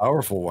it's a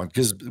powerful one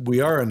because we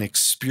are an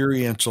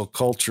experiential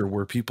culture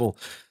where people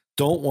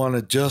don't want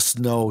to just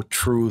know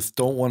truth,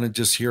 don't want to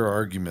just hear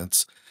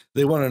arguments.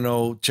 They want to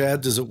know,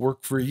 Chad, does it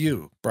work for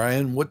you?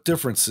 Brian, what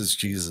difference does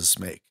Jesus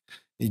make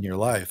in your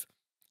life?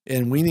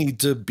 And we need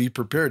to be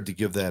prepared to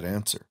give that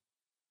answer.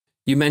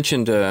 You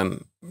mentioned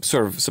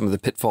sort of some of the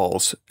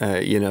pitfalls,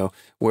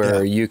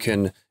 where you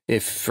can,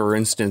 if, for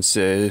instance,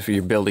 if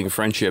you're building a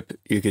friendship,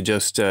 you could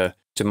just, to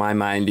my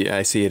mind,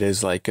 I see it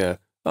as like, oh,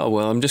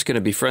 well, I'm just going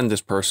to befriend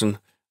this person.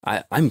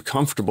 I'm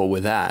comfortable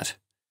with that.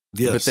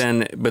 Yes.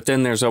 But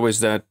then there's always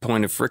that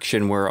point of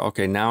friction where,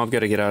 okay, now I've got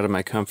to get out of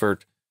my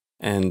comfort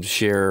and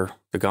share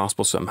the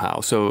gospel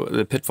somehow. So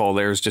the pitfall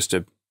there is just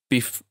to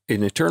be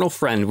an eternal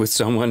friend with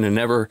someone and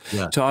never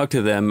talk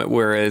to them.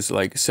 Whereas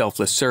like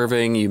selfless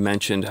serving, you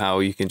mentioned how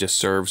you can just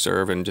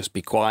serve and just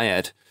be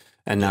quiet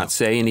and not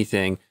say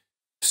anything.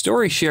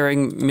 Story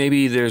sharing,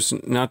 maybe there's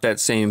not that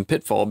same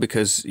pitfall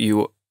because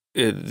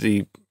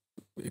the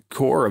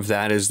core of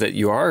that is that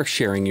you are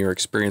sharing your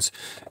experience.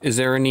 Is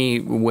there any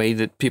way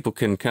that people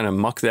can kind of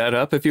muck that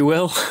up, if you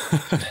will?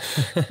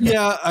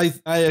 Yeah,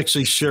 I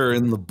actually share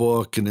in the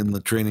book and in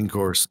the training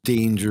course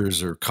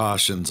dangers or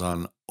cautions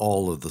on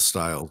all of the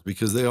styles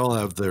because they all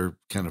have their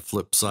kind of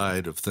flip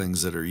side of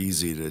things that are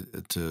easy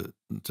to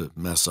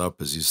mess up,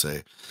 as you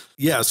say.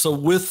 Yeah, so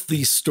with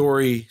the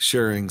story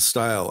sharing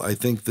style, I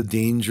think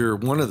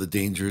one of the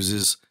dangers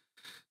is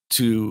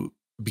to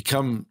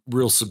become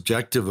real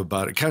subjective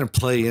about it, kind of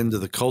play into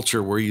the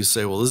culture where you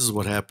say, well, this is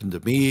what happened to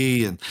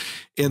me. And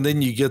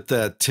then you get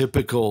that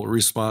typical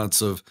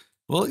response of,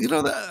 well,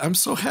 I'm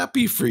so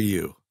happy for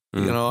you.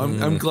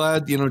 I'm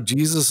glad,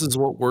 Jesus is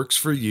what works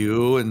for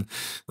you. And,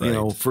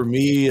 for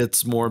me,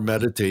 it's more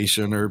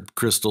meditation or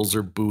crystals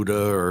or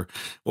Buddha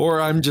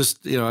or I'm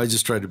just, I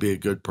just try to be a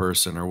good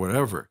person or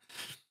whatever.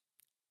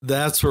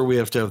 That's where we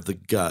have to have the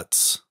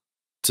guts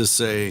to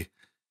say,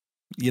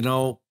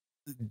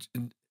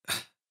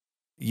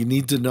 you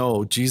need to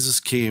know Jesus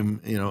came,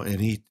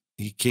 and he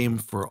came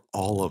for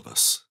all of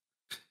us.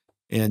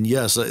 And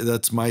yes,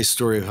 that's my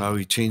story of how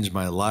he changed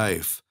my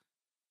life.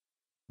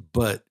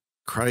 But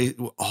Christ,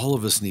 all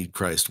of us need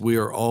Christ. We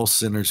are all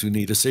sinners who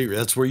need a savior.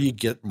 That's where you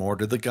get more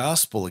to the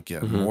gospel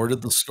again, more to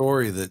the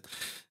story that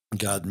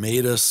God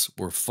made us.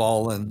 We're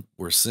fallen.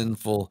 We're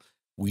sinful.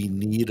 We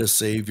need a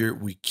savior.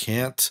 We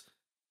can't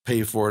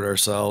pay for it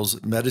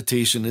ourselves.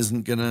 Meditation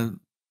isn't going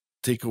to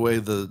take away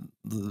the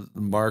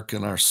mark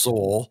in our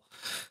soul,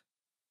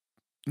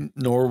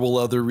 nor will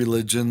other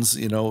religions.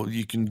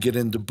 You can get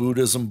into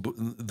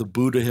Buddhism. The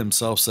Buddha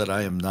himself said,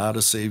 I am not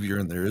a savior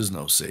and there is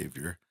no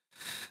savior.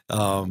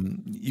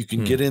 You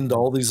can get into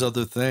all these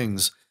other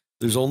things.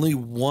 There's only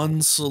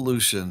one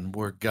solution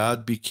where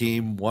God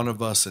became one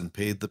of us and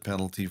paid the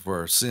penalty for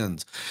our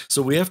sins.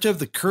 So we have to have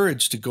the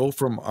courage to go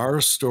from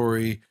our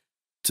story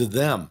to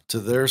them, to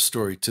their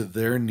story, to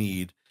their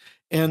need.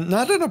 And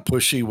not in a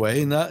pushy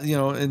way, not,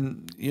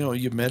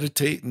 you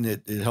meditate and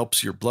it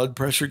helps your blood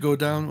pressure go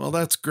down. Well,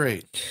 that's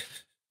great.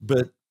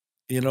 But,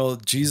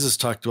 Jesus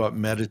talked about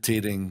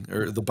meditating,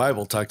 or the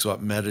Bible talks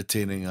about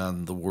meditating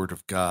on the word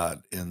of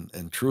God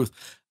and truth.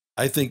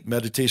 I think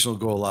meditation will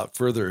go a lot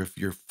further if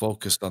you're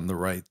focused on the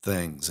right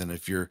things and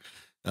if you're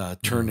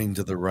turning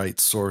to the right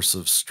source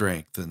of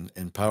strength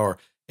and power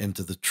and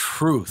to the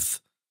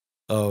truth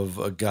of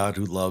a God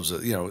who loves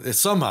it. It's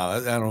somehow, I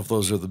don't know if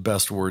those are the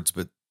best words,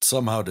 but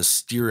somehow to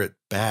steer it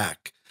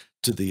back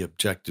to the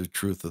objective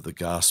truth of the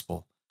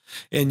gospel.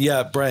 And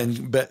yeah,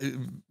 Brian,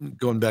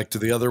 going back to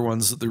the other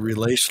ones, the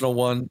relational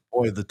one,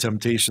 boy, the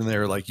temptation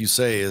there, like you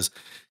say, is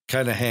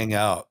kind of hang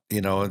out,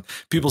 and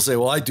people say,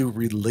 well, I do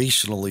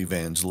relational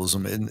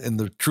evangelism. And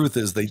the truth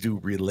is they do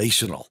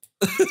relational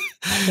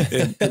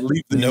and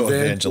leave the no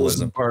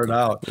evangelism part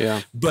out.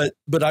 Yeah.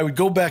 But I would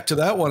go back to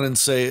that one and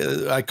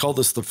say, I call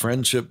this the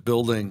friendship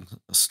building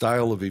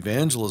style of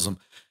evangelism.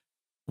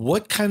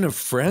 What kind of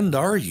friend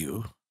are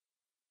you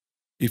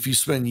if you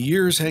spend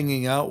years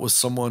hanging out with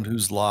someone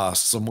who's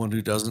lost, someone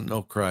who doesn't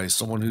know Christ,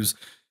 someone who's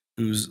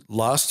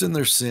lost in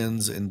their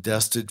sins and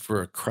destined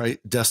for a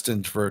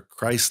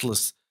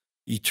Christless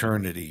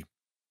eternity?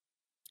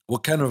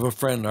 What kind of a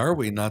friend are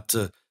we not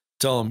to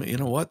tell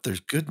them, what,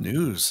 there's good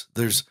news.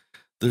 There's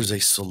a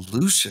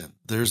solution.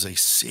 There's a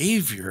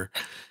savior.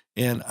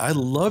 And I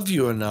love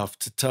you enough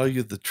to tell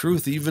you the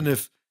truth, even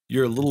if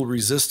you're a little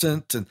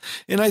resistant. And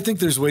I think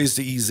there's ways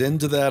to ease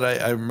into that.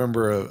 I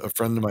remember a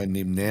friend of mine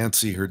named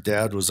Nancy, her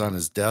dad was on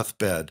his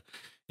deathbed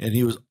and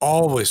he was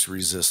always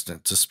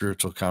resistant to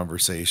spiritual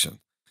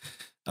conversation.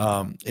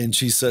 And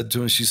she said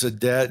to him,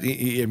 Dad,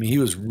 he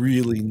was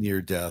really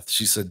near death.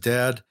 She said,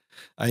 Dad,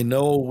 I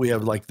know we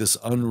have like this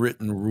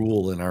unwritten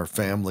rule in our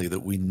family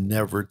that we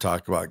never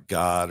talk about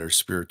God or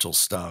spiritual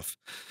stuff,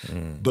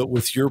 but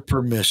with your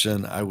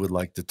permission, I would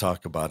like to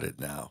talk about it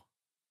now.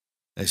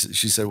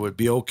 She said, would it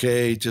be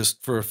okay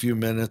just for a few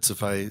minutes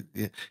if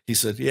he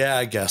said, yeah,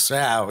 I guess,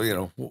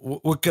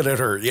 what could it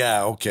hurt?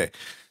 Yeah. Okay.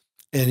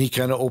 And he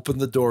kind of opened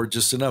the door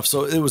just enough.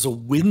 So it was a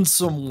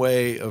winsome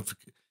way of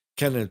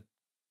kind of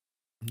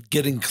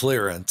getting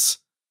clearance.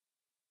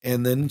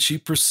 And then she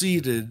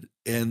proceeded,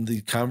 and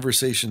the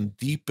conversation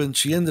deepened.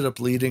 She ended up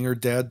leading her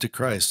dad to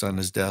Christ on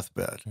his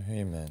deathbed.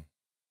 Amen.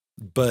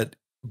 But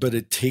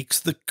it takes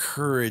the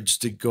courage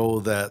to go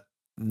that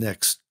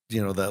next,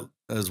 that,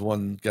 as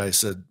one guy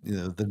said,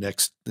 the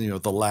next,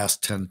 the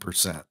last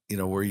 10%,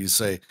 where you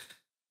say,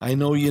 I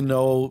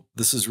know,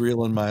 this is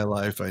real in my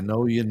life. I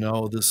know,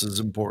 this is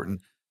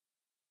important.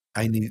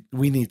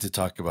 We need to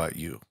talk about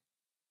you.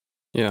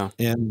 Yeah.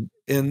 And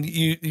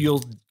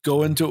you'll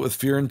go into it with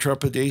fear and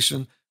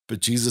trepidation, but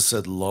Jesus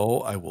said, lo,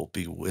 I will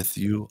be with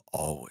you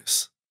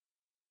always.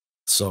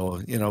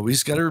 So, we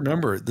just got to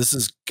remember, this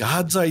is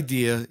God's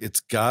idea. It's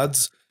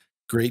God's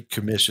great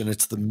commission.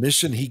 It's the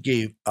mission he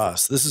gave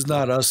us. This is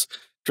not us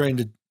trying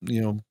to,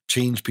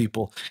 change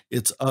people.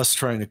 It's us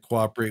trying to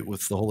cooperate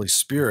with the Holy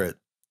Spirit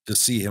to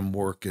see him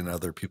work in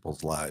other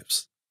people's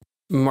lives.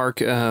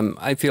 Mark,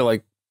 I feel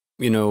like,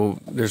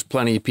 there's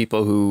plenty of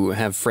people who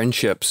have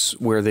friendships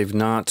where they've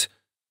not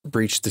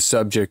breached the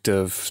subject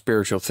of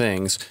spiritual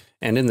things.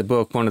 And in the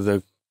book, one of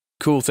the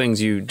cool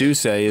things you do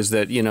say is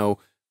that,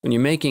 when you're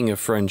making a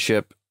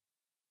friendship,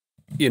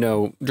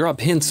 drop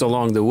hints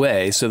along the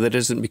way so that it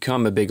doesn't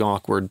become a big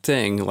awkward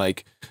thing.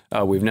 Like,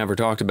 we've never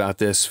talked about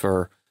this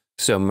for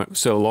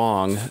so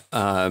long.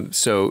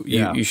 So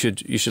you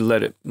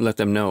should let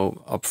them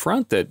know up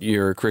front that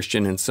you're a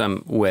Christian in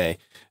some way.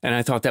 And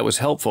I thought that was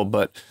helpful.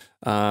 But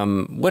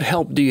what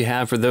help do you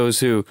have for those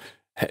who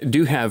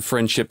do have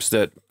friendships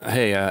that,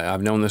 hey,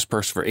 I've known this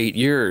person for 8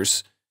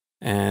 years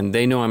and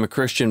they know I'm a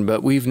Christian,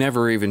 but we've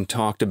never even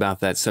talked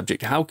about that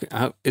subject. How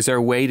is there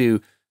a way to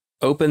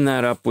open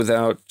that up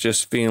without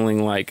just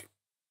feeling like,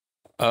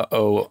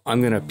 uh-oh,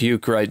 I'm going to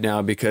puke right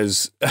now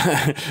because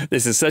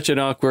this is such an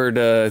awkward,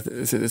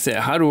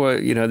 how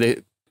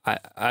do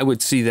I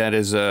would see that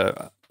as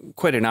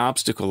quite an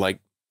obstacle. Like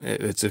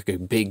it's like a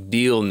big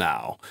deal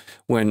now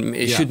when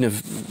it shouldn't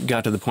have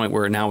got to the point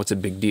where now it's a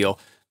big deal.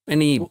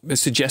 Any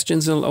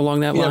suggestions along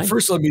that line?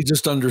 First, let me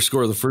just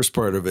underscore the first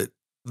part of it.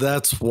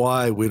 That's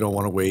why we don't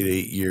want to wait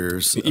 8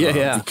 years.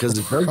 Because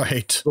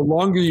the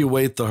longer you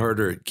wait, the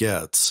harder it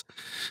gets.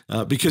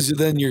 Because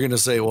then you're going to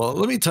say, well,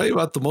 let me tell you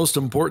about the most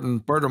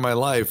important part of my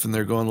life. And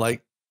they're going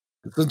like,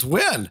 since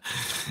when?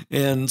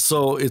 And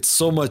so it's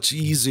so much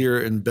easier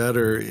and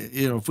better,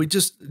 if we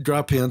just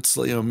drop hints,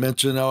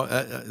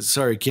 mention,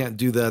 sorry, can't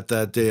do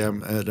that day.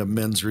 I'm at a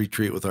men's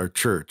retreat with our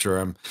church, or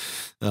I'm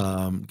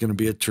going to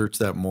be at church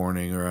that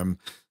morning, or I'm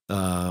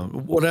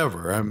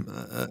whatever,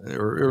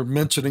 or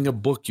mentioning a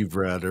book you've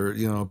read, or,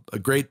 a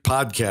great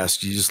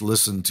podcast you just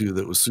listened to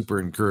that was super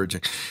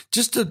encouraging,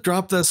 just to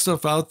drop that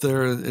stuff out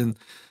there and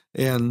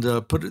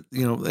put it,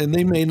 and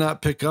they may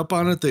not pick up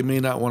on it. They may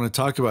not want to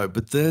talk about it,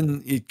 but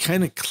then it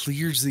kind of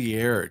clears the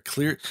air.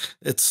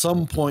 At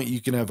some point you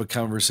can have a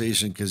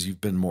conversation because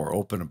you've been more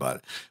open about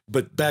it.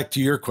 But back to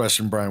your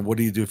question, Brian, what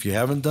do you do if you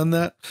haven't done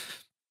that?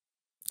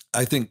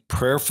 I think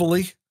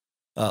prayerfully,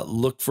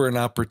 look for an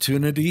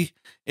opportunity,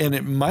 and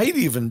it might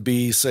even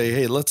be say,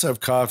 hey, let's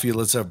have coffee,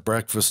 let's have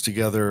breakfast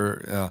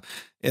together,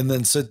 and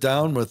then sit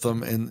down with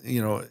them and,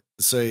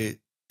 say,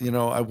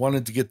 I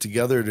wanted to get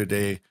together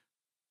today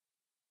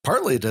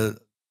partly to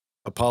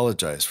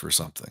apologize for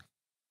something.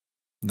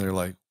 And they're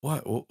like,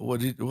 what?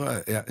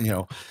 Yeah,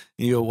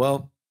 you go,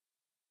 well,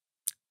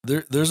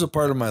 there's a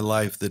part of my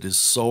life that is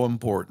so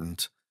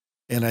important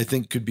and I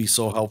think could be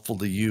so helpful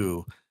to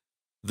you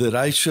that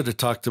I should have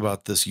talked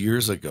about this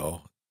years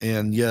ago.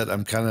 And yet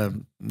I'm kind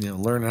of,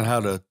 learning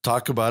how to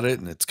talk about it.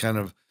 And it's kind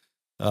of,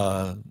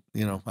 I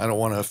don't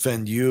want to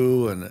offend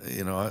you. And,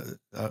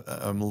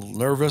 I'm a little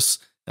nervous.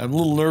 I'm a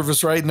little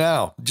nervous right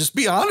now. Just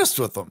be honest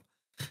with them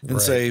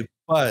and say,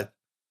 but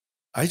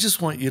I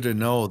just want you to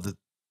know that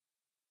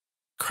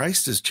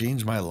Christ has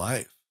changed my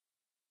life.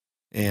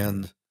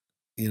 And,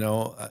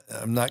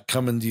 I'm not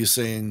coming to you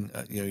saying,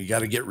 you got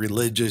to get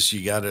religious.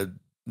 You got to,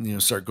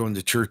 start going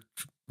to church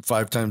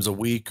 5 times a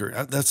week,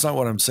 or that's not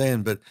what I'm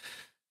saying. But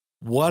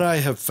what I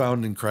have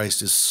found in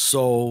Christ is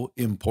so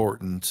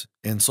important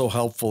and so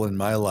helpful in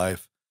my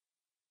life.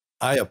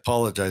 I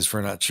apologize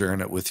for not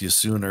sharing it with you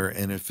sooner.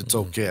 And if it's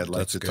okay, I'd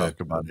like to talk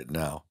about it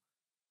now.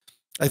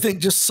 I think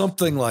just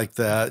something like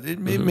that. It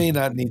may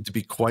not need to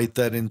be quite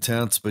that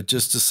intense, but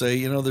just to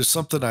say, there's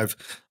something I've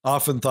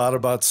often thought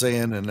about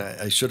saying, and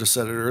I should have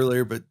said it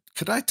earlier, but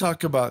could I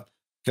talk about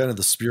kind of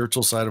the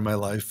spiritual side of my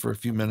life for a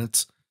few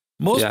minutes?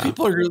 Most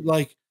people are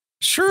like,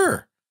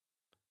 sure.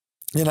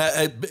 And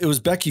it was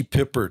Becky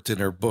Pippert in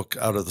her book,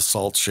 Out of the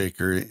Salt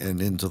Shaker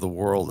and Into the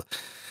World.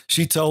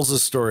 She tells a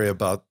story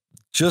about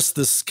just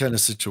this kind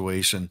of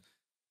situation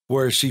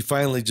where she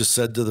finally just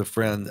said to the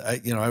friend,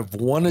 I've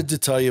wanted to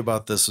tell you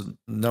about this a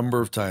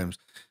number of times,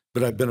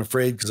 but I've been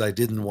afraid because I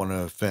didn't want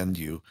to offend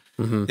you.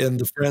 And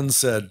the friend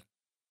said,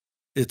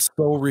 it's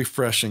so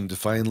refreshing to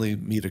finally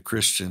meet a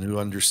Christian who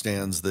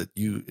understands that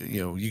you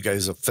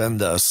guys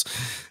offend us.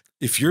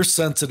 if you're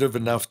sensitive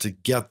enough to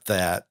get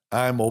that,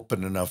 I'm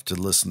open enough to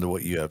listen to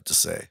what you have to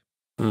say.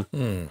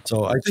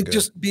 So I think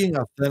just being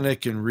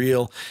authentic and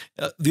real.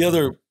 The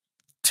other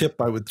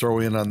tip I would throw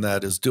in on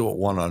that is do it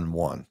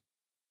one-on-one.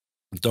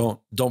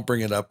 Don't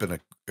bring it up in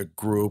a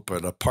group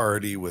at a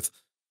party with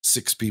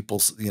 6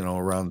 people,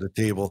 around the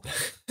table.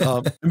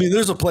 I mean,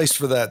 there's a place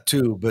for that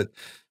too,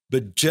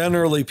 but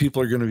generally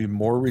people are going to be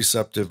more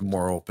receptive,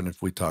 more open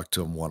if we talk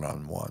to them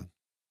one-on-one.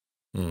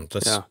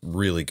 That's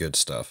really good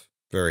stuff.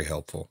 Very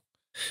helpful.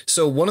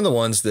 So one of the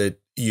ones that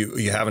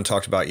you haven't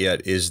talked about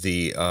yet is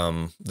the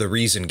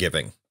reason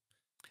giving,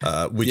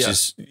 which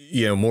is,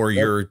 more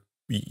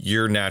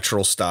your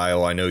natural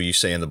style. I know you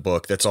say in the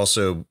book that's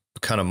also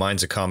kind of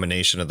mine's a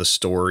combination of the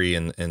story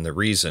and the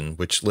reason,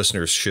 which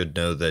listeners should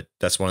know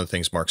that's one of the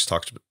things Mark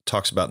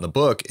talks about in the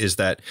book is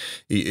that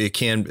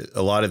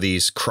a lot of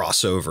these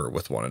cross over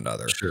with one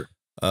another. Sure.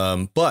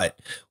 But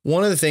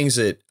one of the things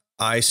that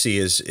I see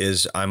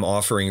is I'm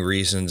offering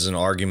reasons and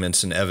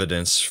arguments and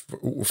evidence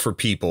for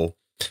people.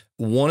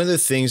 One of the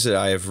things that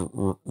I have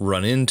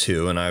run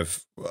into, and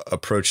I've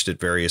approached it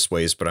various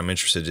ways, but I'm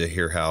interested to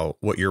hear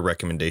what your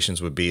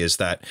recommendations would be, is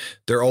that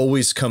there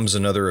always comes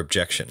another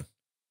objection,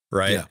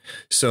 right? Yeah.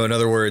 So in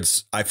other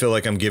words, I feel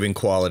like I'm giving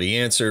quality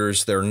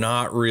answers. They're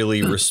not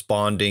really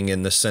responding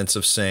in the sense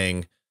of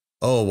saying,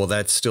 oh, well,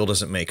 that still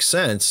doesn't make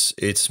sense.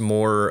 It's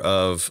more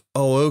of,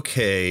 oh,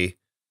 okay.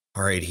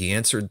 All right. He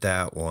answered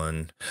that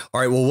one. All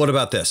right. Well, what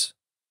about this?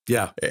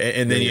 Yeah.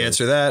 And then you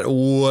answer that.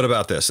 What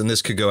about this? And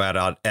this could go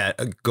on ad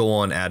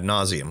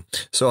nauseum.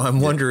 So I'm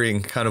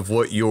wondering kind of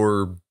what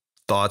your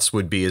thoughts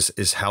would be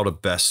is how to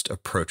best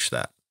approach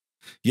that.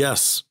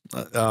 Yes.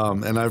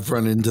 And I've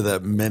run into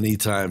that many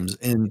times.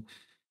 And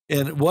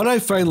what I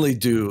finally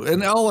do,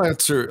 and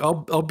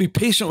I'll be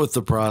patient with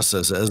the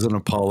process as an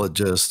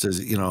apologist, as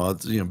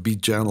be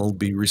gentle,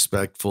 be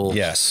respectful.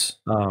 Yes.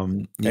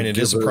 And it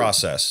is a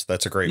process.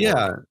 That's a great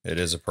word. It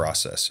is a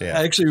process. Yeah.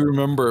 I actually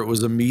remember it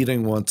was a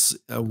meeting once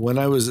when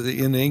I was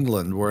in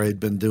England where I'd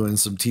been doing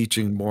some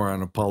teaching more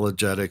on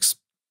apologetics.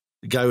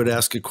 The guy would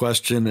ask a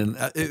question, and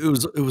it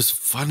was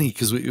funny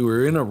because we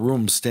were in a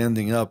room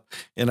standing up,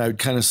 and I would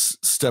kind of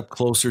step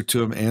closer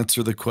to him,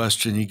 answer the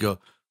question. He'd go,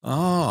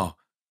 "Oh,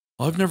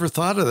 I've never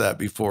thought of that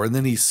before." And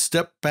then he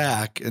stepped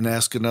back and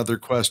ask another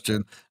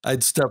question.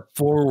 I'd step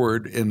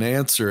forward and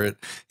answer it,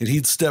 and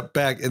he'd step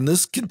back. And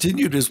this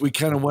continued as we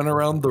kind of went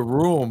around the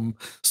room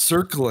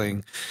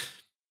circling.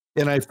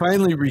 And I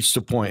finally reached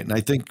a point, and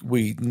I think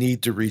we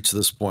need to reach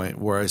this point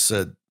where I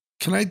said,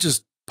 "Can I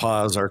just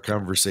pause our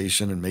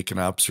conversation and make an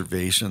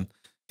observation?"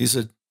 He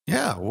said,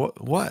 "Yeah,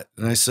 what?"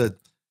 And I said,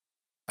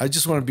 "I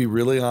just want to be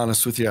really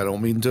honest with you. I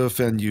don't mean to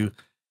offend you.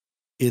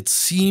 It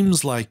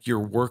seems like you're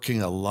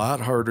working a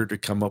lot harder to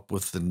come up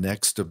with the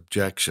next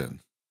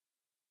objection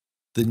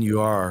than you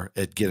are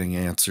at getting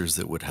answers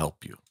that would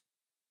help you."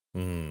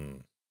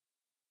 In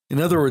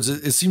other words,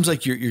 it seems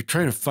like you're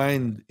trying to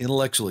find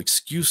intellectual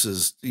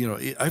excuses.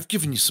 I've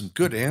given you some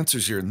good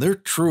answers here, and they're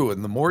true.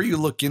 And the more you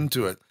look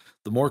into it,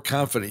 the more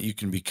confident you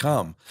can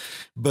become.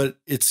 But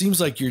it seems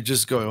like you're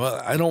just going,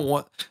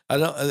 well,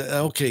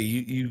 okay,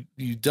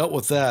 you dealt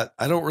with that.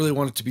 I don't really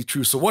want it to be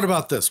true. So what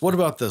about this? What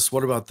about this?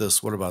 What about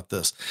this? What about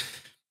this?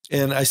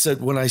 And I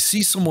said, when I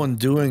see someone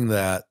doing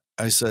that,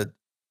 I said,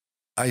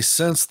 I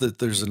sense that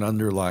there's an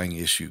underlying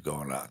issue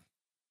going on.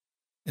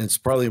 And it's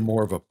probably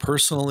more of a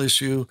personal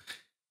issue.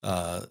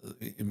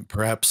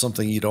 Perhaps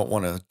something you don't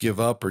want to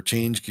give up or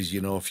change because,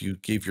 if you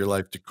gave your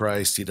life to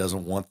Christ, he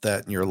doesn't want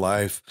that in your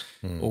life.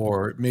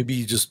 Or maybe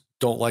you just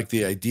don't like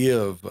the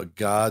idea of a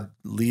God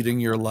leading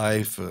your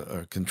life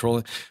or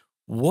controlling.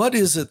 What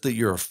is it that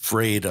you're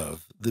afraid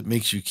of that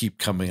makes you keep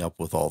coming up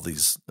with all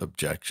these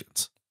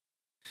objections?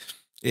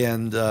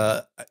 And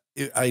I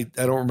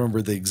don't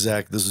remember the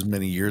exact, this is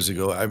many years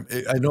ago.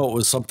 I know it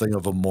was something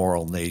of a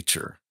moral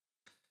nature.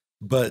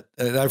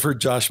 And I've heard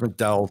Josh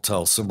McDowell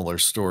tell similar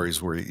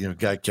stories where, a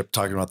guy kept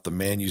talking about the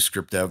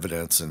manuscript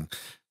evidence and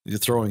you're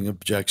throwing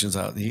objections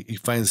out. And he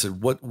finally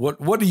said, what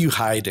are you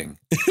hiding?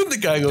 And the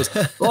guy goes,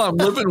 "Well, I'm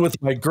living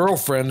with my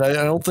girlfriend. I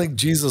don't think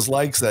Jesus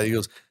likes that." He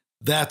goes,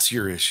 "That's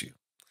your issue."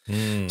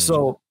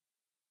 So,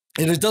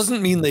 and it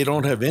doesn't mean they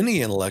don't have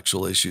any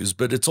intellectual issues,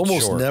 but it's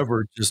almost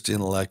never just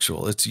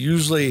intellectual. It's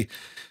usually,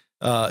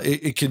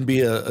 it can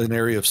be an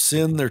area of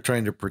sin they're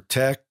trying to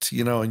protect,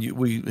 and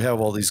we have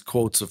all these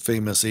quotes of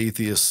famous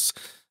atheists,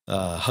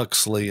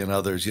 Huxley and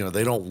others,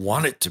 they don't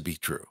want it to be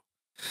true.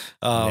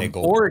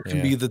 Or it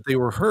can be that they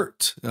were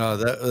hurt.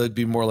 That'd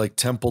be more like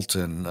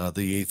Templeton,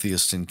 the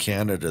atheist in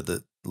Canada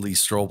that Lee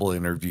Strobel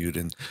interviewed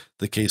in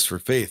The Case for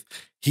Faith.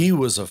 He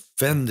was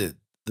offended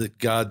that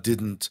God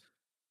didn't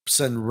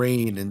send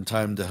rain in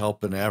time to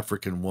help an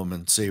African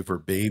woman save her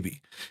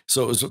baby.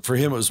 So for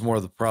him, it was more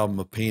the problem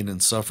of pain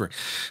and suffering.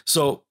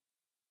 So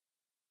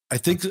I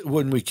think that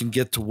when we can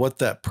get to what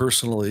that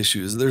personal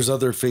issue is, there's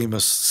other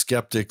famous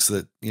skeptics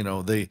that,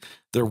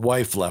 their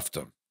wife left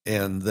them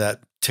and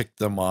that ticked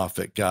them off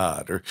at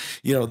God, or,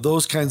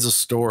 those kinds of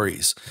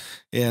stories.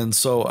 And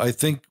so I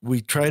think we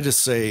try to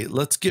say,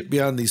 let's get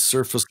beyond these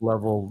surface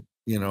level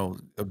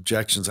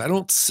objections. I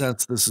don't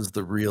sense this is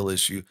the real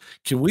issue.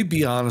 Can we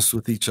be honest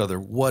with each other?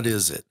 What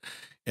is it?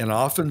 And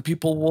often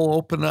people will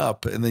open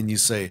up, and then you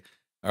say,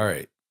 all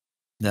right,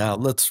 now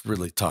let's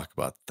really talk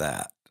about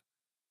that.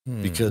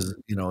 Because,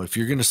 if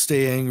you're going to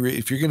stay angry,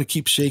 if you're going to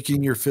keep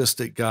shaking your fist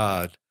at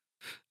God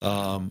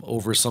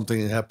over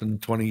something that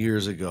happened 20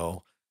 years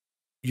ago,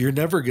 you're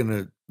never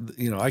going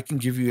to, I can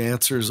give you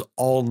answers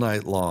all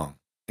night long,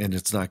 and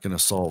it's not going to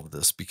solve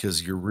this,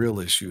 because your real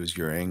issue is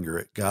your anger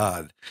at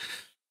God.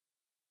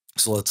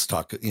 So let's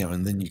talk,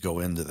 and then you go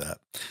into that.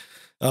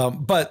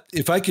 But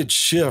if I could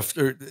shift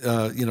or,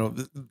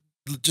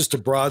 just to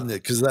broaden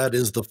it, because that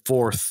is the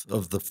fourth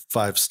of the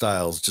 5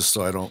 styles, just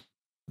so I don't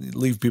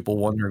leave people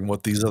wondering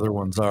what these other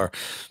ones are.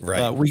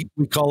 Right. We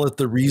call it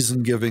the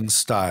reason giving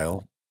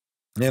style.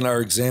 And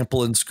our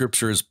example in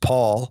scripture is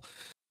Paul,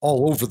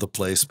 all over the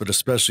place, but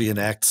especially in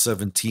Acts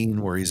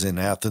 17, where he's in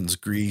Athens,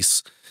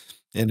 Greece.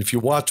 And if you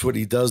watch what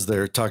he does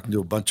there, talking to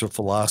a bunch of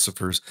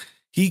philosophers,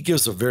 he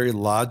gives a very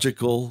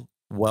logical,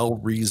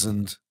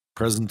 well-reasoned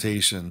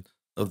presentation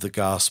of the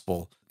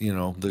gospel.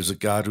 There's a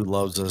God who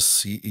loves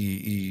us.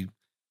 He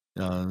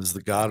is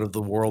the God of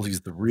the world.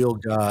 He's the real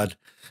God.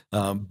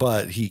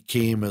 But he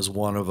came as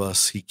one of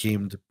us. He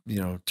came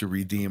to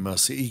redeem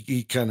us.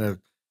 He kind of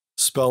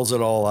spells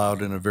it all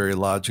out in a very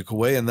logical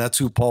way. And that's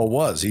who Paul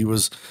was. He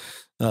was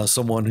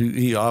someone who,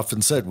 he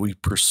often said, we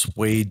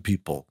persuade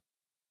people.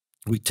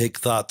 We take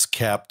thoughts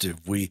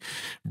captive. We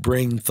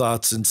bring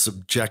thoughts in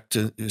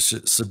subjection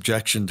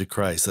to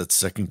Christ. That's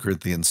 2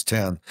 Corinthians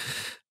 10.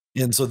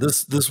 And so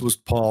this was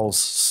Paul's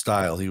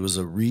style. He was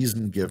a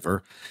reason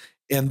giver.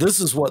 And this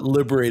is what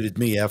liberated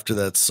me after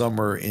that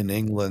summer in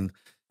England,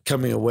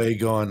 coming away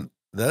going,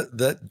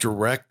 that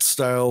direct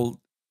style,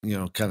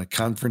 kind of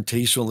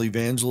confrontational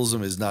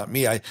evangelism is not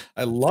me. I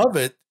love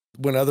it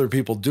when other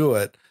people do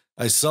it.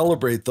 I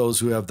celebrate those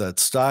who have that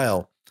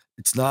style.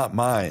 It's not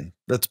mine.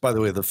 That's, by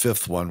the way, the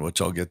 5th one, which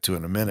I'll get to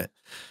in a minute.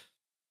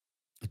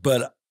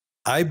 But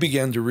I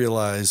began to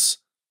realize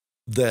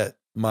that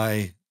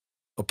my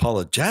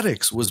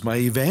apologetics was my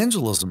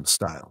evangelism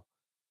style.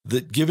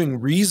 That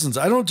giving reasons,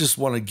 I don't just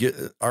want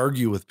to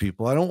argue with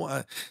people. I don't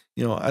want,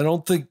 I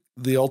don't think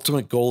the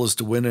ultimate goal is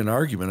to win an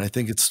argument. I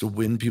think it's to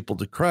win people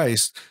to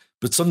Christ.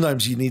 But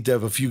sometimes you need to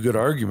have a few good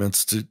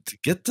arguments to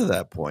get to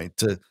that point,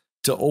 to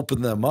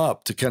open them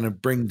up, to kind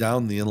of bring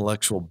down the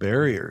intellectual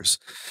barriers.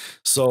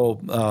 So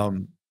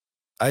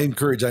I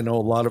encourage, I know a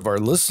lot of our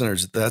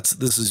listeners,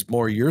 this is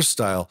more your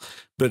style,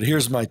 but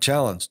here's my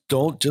challenge.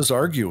 Don't just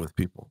argue with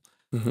people.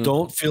 Mm-hmm.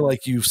 Don't feel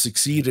like you've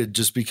succeeded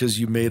just because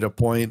you made a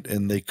point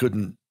and they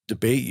couldn't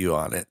debate you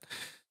on it.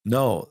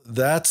 No,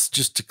 that's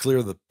just to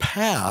clear the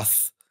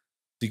path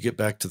to get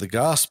back to the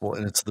gospel.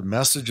 And it's the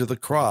message of the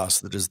cross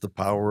that is the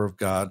power of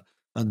God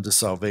unto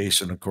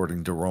salvation,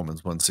 according to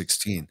Romans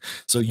 1:16.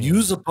 So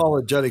use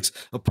apologetics.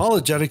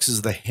 Apologetics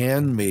is the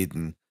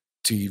handmaiden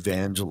to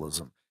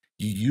evangelism.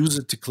 You use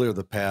it to clear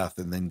the path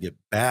and then get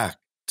back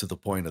to the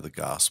point of the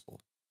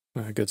gospel.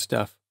 Good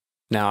stuff.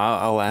 Now,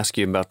 I'll ask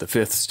you about the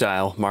 5th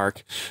style,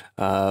 Mark.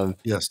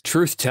 Yes.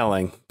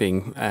 Truth-telling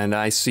and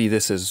I see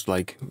this as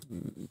like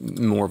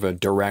more of a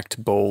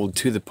direct, bold,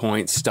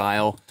 to-the-point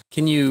style.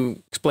 Can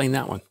you explain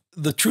that one?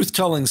 The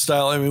truth-telling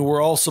style, I mean,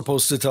 we're all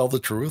supposed to tell the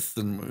truth,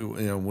 and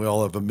we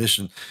all have a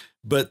mission.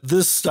 But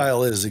this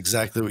style is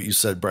exactly what you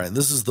said, Brian.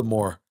 This is the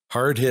more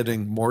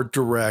hard-hitting, more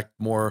direct,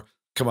 more,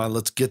 come on,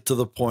 let's get to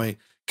the point.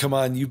 Come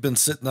on, you've been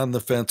sitting on the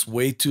fence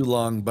way too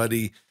long,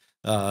 buddy.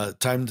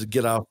 Time to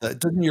get off that.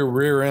 Doesn't your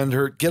rear end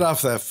hurt? Get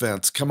off that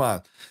fence. Come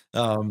on.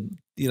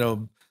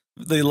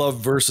 They love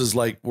verses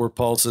like where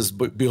Paul says,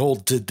 "But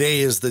behold,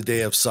 today is the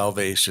day of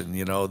salvation."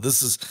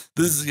 This is,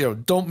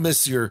 don't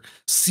miss your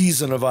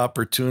season of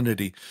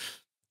opportunity.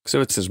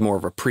 So it's more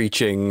of a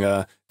preaching,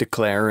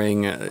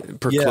 declaring,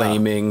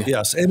 proclaiming. Yeah,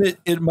 yes. And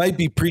it might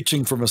be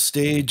preaching from a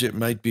stage. It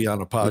might be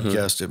on a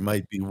podcast. Mm-hmm. It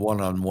might be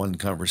one-on-one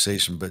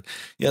conversation. But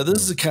yeah,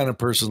 this is the kind of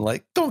person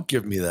like, don't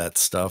give me that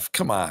stuff.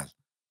 Come on.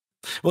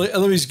 Well,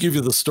 let me just give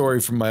you the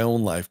story from my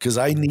own life, because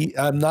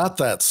I'm not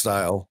that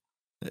style.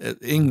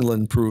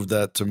 England proved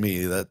that to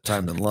me that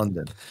time in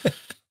London.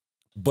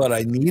 But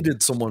I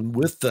needed someone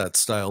with that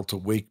style to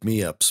wake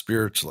me up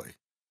spiritually.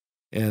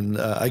 And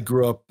I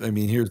grew up, I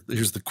mean,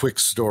 here's the quick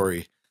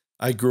story.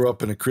 I grew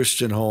up in a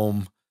Christian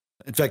home.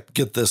 In fact,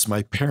 get this,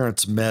 my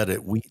parents met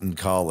at Wheaton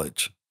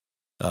College,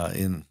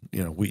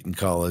 Wheaton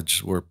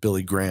College, where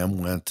Billy Graham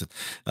went.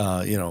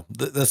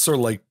 That's sort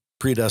of like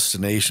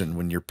predestination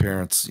when your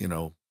parents,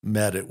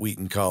 met at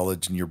Wheaton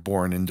College and you're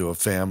born into a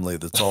family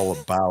that's all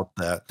about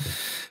that.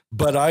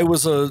 But I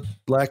was a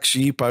black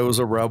sheep. I was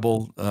a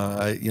rebel.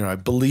 I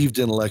believed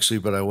intellectually,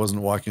 but I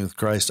wasn't walking with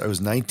Christ. I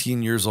was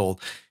 19 years old,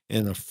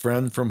 and a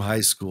friend from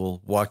high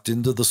school walked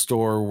into the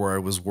store where I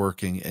was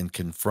working and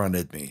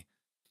confronted me.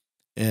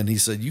 And he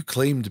said, "You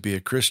claim to be a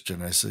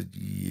Christian." I said,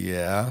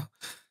 "Yeah.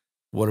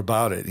 What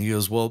about it?" And he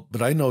goes, "Well,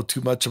 but I know too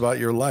much about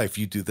your life.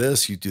 You do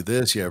this, you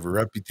have a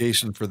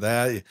reputation for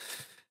that."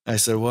 I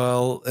said,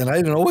 "Well," and I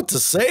didn't know what to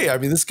say. I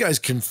mean, this guy's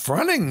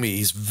confronting me.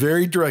 He's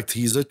very direct.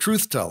 He's a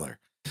truth teller.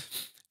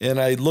 And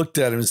I looked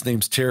at him, his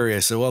name's Terry. I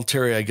said, well,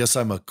 Terry, I guess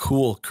I'm a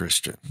cool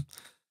Christian.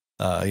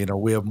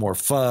 We have more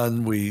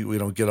fun. We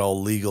don't get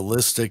all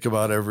legalistic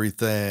about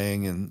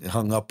everything and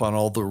hung up on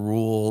all the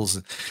rules.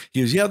 And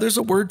he goes, yeah, there's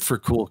a word for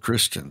cool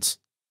Christians.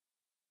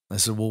 I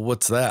said, well,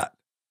 what's that?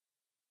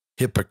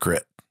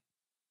 Hypocrite.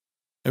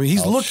 I mean,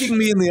 he's looking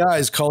me in the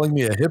eyes, calling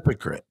me a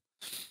hypocrite.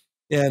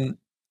 And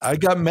I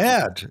got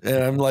mad.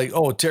 And I'm like,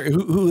 oh, Terry,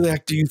 who the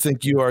heck do you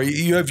think you are?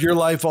 You have your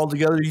life all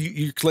together.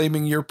 You're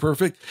claiming you're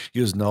perfect. He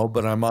goes, no,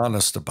 but I'm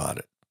honest about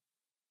it.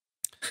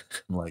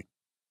 I'm like,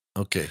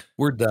 okay,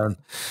 we're done.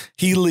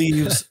 He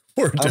leaves.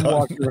 I'm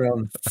walking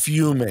around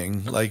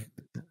fuming, like,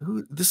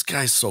 this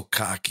guy's so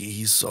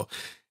cocky.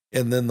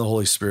 And then the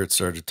Holy Spirit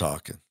started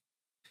talking.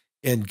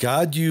 And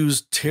God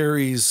used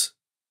Terry's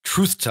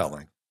truth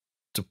telling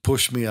to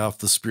push me off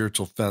the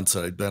spiritual fence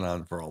that I'd been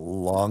on for a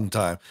long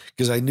time,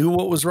 because I knew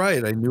what was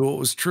right. I knew what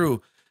was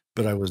true,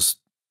 but I was,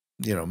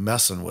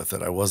 messing with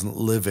it. I wasn't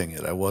living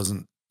it. I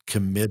wasn't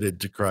committed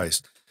to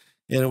Christ.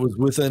 And it was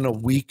within a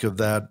week of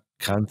that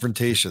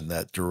confrontation,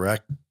 that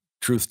direct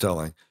truth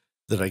telling,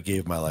 that I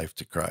gave my life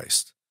to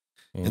Christ.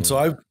 And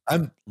so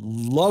I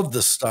love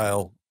this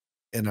style,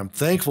 and I'm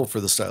thankful for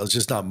the style. It's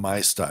just not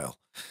my style.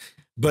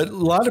 But a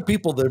lot of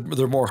people,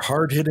 they're more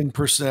hard-hitting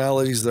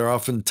personalities. They're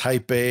often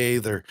type A.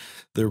 They're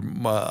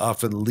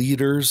often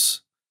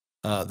leaders.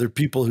 They're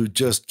people who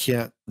just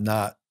can't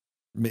not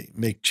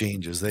make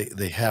changes.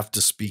 They have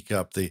to speak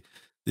up. They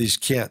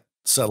just can't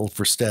settle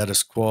for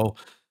status quo.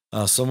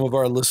 Some of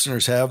our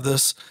listeners have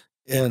this,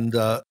 and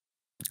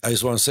I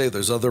just want to say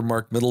there's other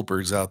Mark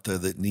Mittelbergs out there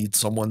that need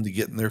someone to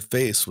get in their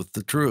face with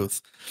the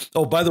truth.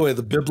 Oh, by the way,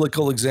 the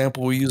biblical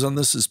example we use on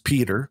this is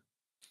Peter.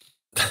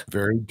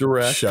 Very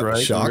direct,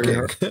 right?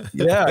 Shocking.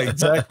 Yeah,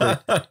 exactly.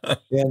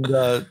 And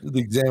the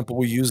example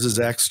we use is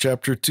Acts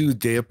chapter 2,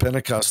 day of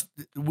Pentecost.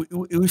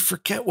 We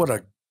forget what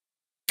a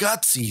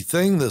gutsy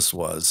thing this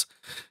was.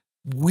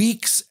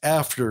 Weeks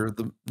after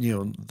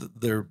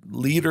their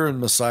leader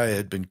and Messiah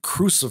had been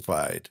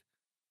crucified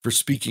for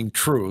speaking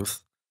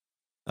truth,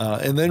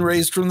 and then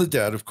raised from the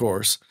dead, of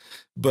course.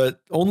 But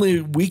only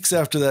weeks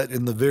after that,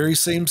 in the very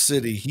same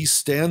city, he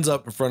stands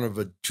up in front of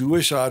a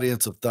Jewish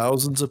audience of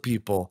thousands of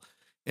people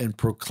and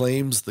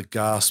proclaims the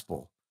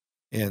gospel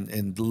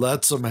and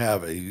lets them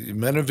have it.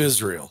 Men of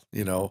Israel,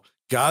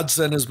 God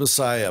sent his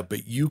Messiah,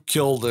 but you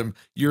killed him.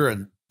 You're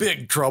in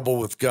big trouble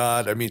with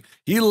God. I mean,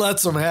 he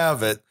lets them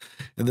have it.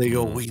 And they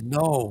go, we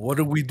know. What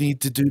do we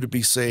need to do to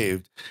be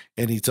saved?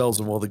 And he tells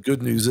them, well, the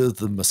good news is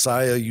the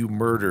Messiah you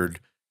murdered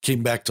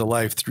came back to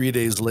life 3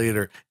 days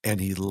later, and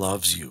he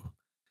loves you.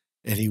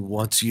 And he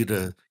wants you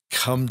to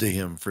come to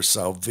him for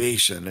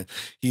salvation. And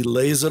he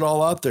lays it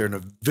all out there in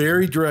a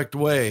very direct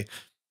way.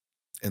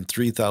 And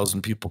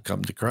 3,000 people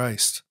come to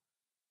Christ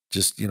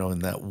just, in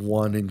that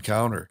one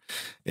encounter.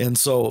 And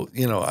so,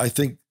 I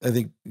think,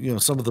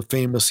 some of the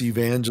famous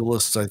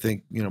evangelists, I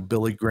think,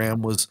 Billy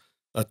Graham was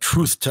a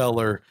truth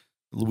teller,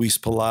 Luis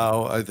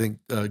Palau, I think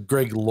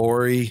Greg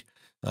Laurie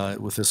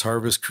with his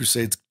Harvest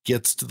Crusades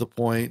gets to the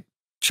point,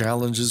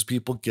 challenges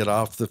people, get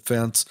off the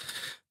fence.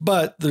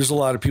 But there's a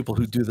lot of people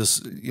who do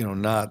this,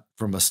 not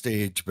from a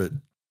stage, but,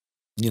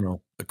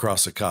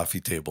 across a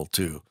coffee table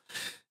too.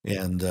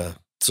 And,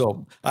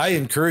 so I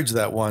encourage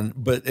that one,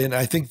 and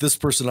I think this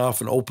person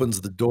often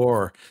opens the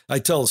door. I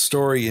tell a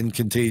story in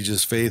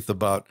Contagious Faith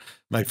about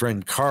my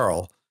friend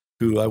Carl,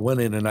 who I went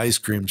in an ice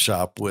cream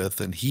shop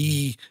with, and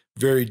he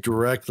very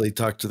directly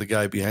talked to the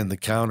guy behind the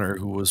counter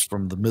who was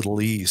from the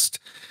Middle East.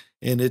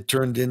 And it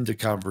turned into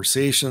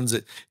conversations.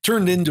 It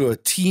turned into a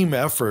team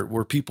effort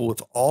where people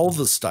with all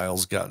the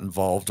styles got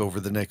involved over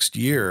the next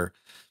year.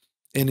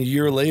 And a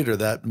year later,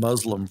 that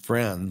Muslim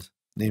friend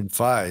named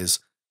Faiz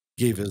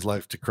gave his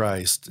life to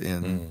Christ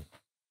and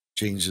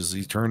changed his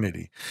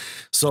eternity.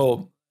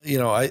 So,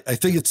 I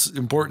think it's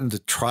important to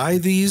try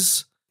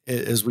these.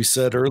 As we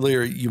said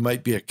earlier, you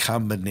might be a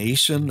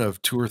combination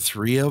of 2 or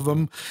 3 of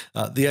them.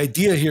 The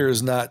idea here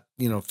is not,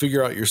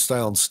 figure out your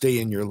style and stay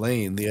in your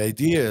lane. The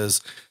idea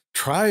is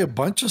try a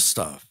bunch of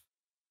stuff.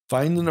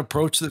 Find an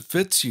approach that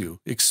fits you.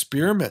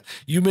 Experiment.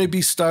 You may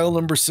be style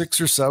number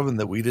 6 or 7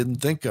 that we didn't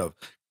think of.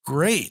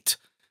 Great.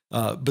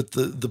 But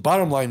the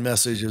bottom line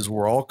message is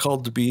we're all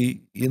called to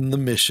be in the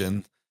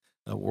mission.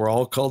 We're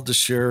all called to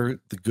share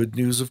the good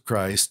news of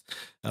Christ.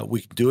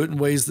 We can do it in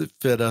ways that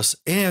fit us,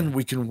 and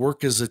we can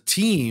work as a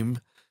team.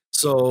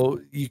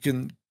 So you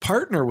can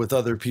partner with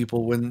other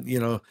people when,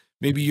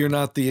 maybe you're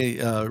not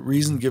the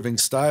reason-giving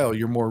style,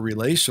 you're more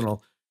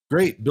relational.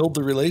 Great, build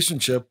the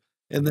relationship,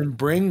 and then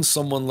bring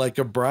someone like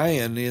a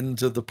Brian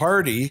into the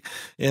party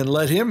and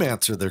let him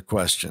answer their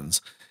questions.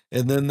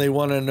 And then they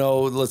want to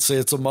know, let's say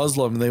it's a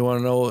Muslim, they want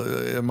to know,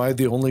 am I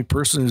the only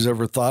person who's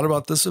ever thought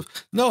about this?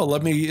 No,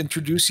 let me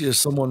introduce you to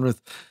someone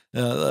with,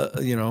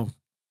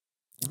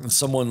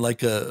 someone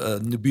like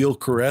a Nabil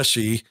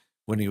Qureshi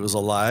when he was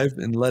alive,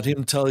 and let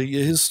him tell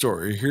you his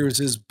story. Here's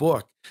his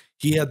book.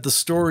 He had the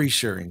story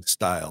sharing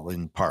style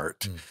in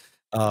part.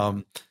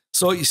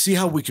 So you see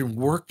how we can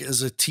work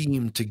as a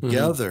team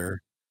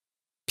together,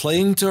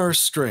 playing to our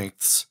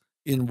strengths,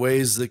 in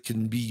ways that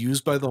can be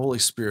used by the Holy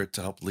Spirit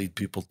to help lead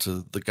people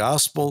to the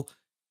gospel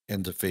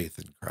and to faith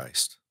in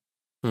Christ.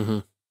 Mm-hmm.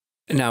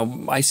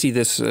 Now, I see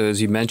this,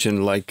 as you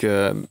mentioned, like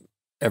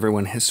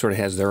everyone sort of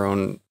has their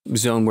own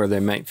zone where they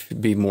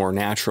might be more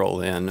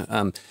natural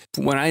in.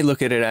 When I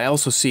look at it, I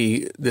also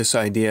see this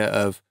idea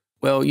of,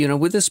 well, you know,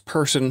 with this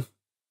person,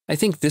 I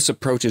think this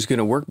approach is going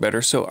to work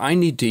better, so I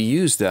need to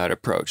use that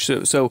approach.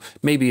 So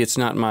maybe it's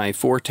not my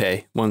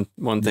forte, one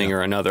thing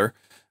or another,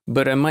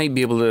 but I might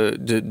be able to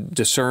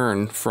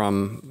discern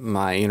from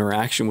my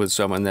interaction with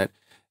someone that,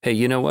 hey,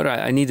 you know what,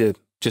 I need to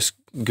just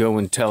go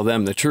and tell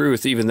them the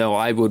truth, even though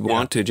I would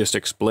want to just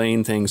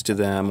explain things to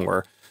them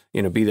or,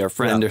 you know, be their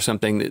friend or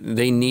something.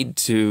 They need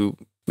to,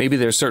 maybe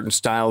there's certain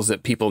styles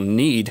that people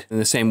need in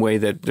the same way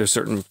that there's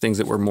certain things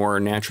that we're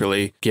more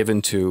naturally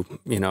given to,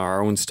 you know,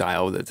 our own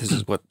style, that this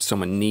is what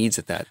someone needs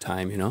at that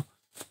time, you know?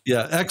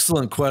 Yeah,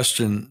 excellent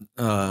question,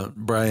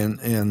 Brian.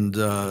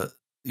 And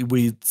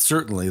we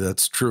certainly,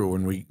 that's true.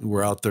 When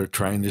we're out there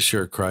trying to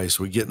share Christ,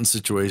 we get in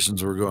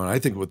situations where we're going, I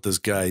think what this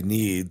guy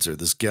needs or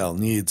this gal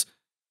needs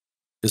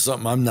is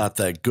something I'm not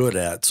that good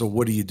at. So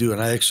what do you do?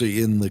 And I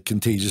actually, in the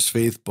Contagious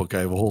Faith book,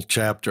 I have a whole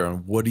chapter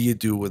on what do you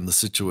do when the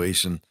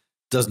situation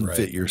doesn't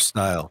fit your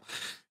style.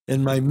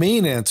 And my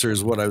main answer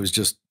is what I was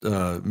just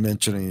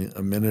mentioning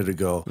a minute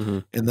ago.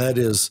 And that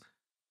is,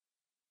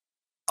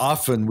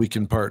 often we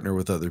can partner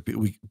with other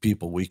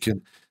people. We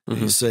can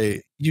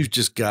say, you've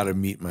just got to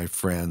meet my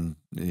friend,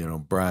 you know,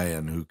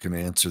 Brian, who can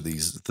answer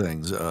these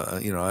things.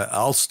 You know,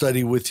 I'll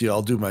study with you.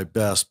 I'll do my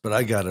best, but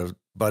I got a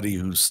buddy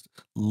who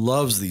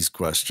loves these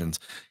questions.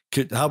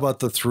 How about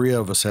the three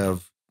of us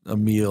have a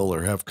meal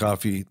or have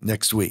coffee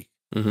next week?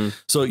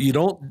 So you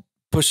don't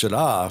push it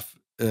off.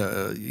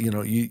 You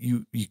know,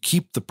 you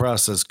keep the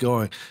process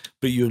going,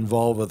 but you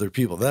involve other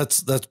people.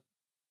 That's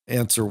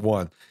answer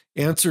one.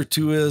 Answer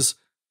two is,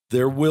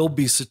 there will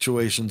be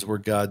situations where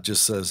God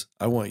just says,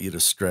 I want you to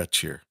stretch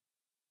here.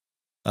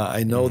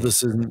 I know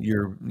this isn't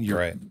your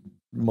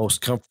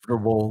most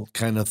comfortable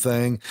kind of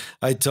thing.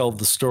 I tell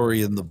the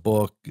story in the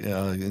book,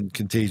 in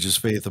Contagious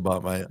Faith,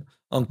 about my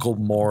Uncle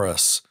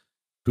Morris,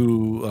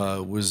 who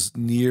was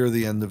near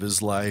the end of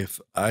his life.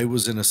 I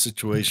was in a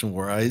situation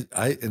where I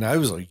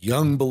was a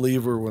young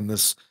believer when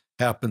this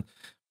happened,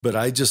 but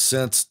I just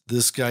sensed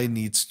this guy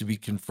needs to be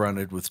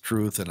confronted with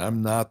truth. And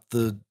I'm not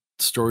the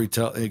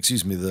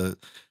the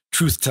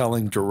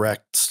truth-telling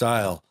direct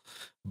style,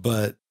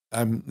 but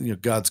I'm, you know,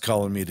 God's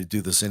calling me to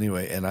do this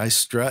anyway. And I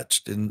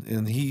stretched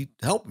and he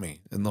helped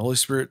me, and the Holy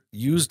Spirit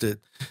used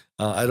it.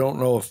 I don't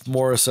know if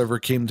Morris ever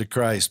came to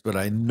Christ, but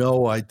I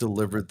know I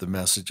delivered the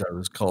message I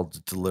was called to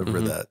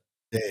deliver that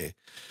day.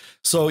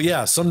 So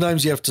yeah,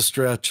 sometimes you have to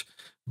stretch,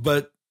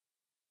 but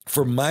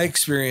from my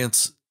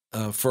experience,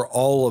 for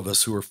all of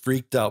us who are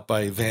freaked out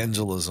by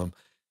evangelism,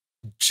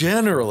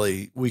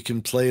 generally we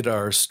can play to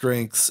our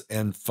strengths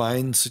and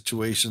find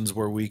situations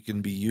where we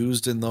can be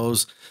used in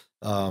those,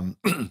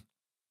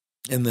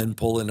 and then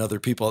pull in other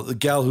people. The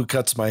gal who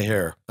cuts my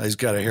hair, I just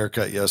got a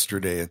haircut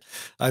yesterday, and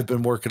I've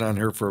been working on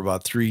her for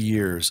about 3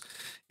 years.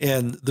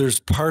 And there's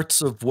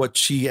parts of what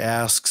she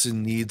asks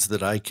and needs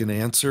that I can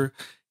answer.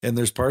 And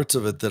there's parts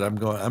of it that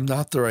I'm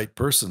not the right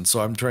person. So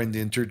I'm trying to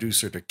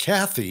introduce her to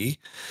Kathy,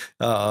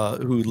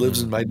 who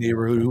lives in my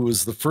neighborhood, who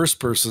was the first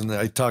person that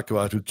I talk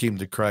about who came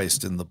to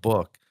Christ in the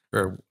book,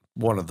 or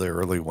one of the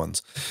early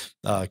ones.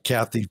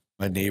 Kathy,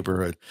 my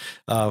neighborhood.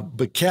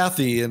 But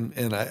Kathy,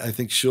 and I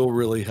think she'll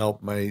really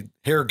help my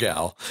hair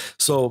gal.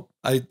 So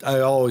I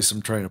always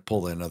am trying to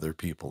pull in other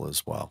people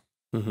as well.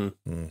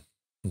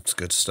 It's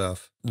good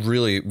stuff.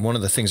 Really, one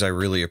of the things I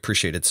really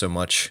appreciated so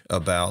much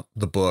about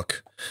the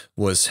book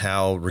was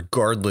how,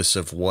 regardless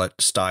of what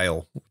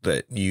style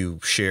that you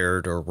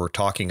shared or were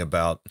talking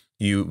about,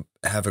 you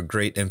have a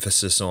great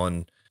emphasis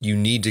on you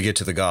need to get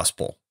to the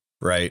gospel.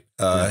 Right.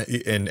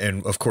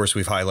 And of course,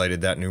 we've highlighted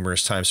that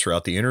numerous times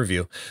throughout the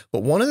interview.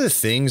 But one of the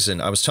things,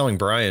 and I was telling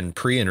Brian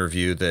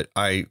pre-interview, that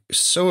I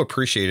so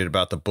appreciated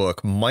about the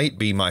book might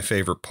be my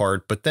favorite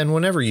part. But then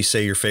whenever you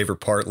say your favorite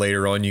part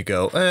later on, you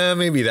go,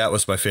 maybe that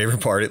was my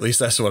favorite part. At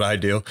least that's what I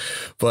do.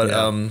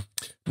 But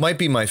might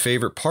be my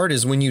favorite part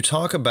is when you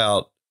talk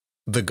about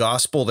the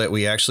gospel that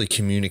we actually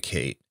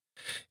communicate,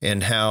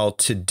 and how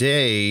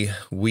today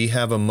we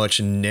have a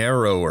much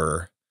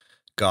narrower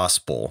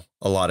gospel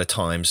a lot of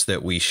times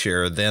that we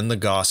share than the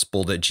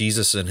gospel that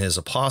Jesus and his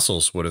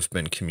apostles would have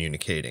been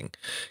communicating.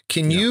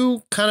 Can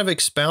you kind of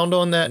expound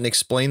on that and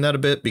explain that a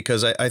bit?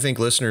 Because I think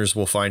listeners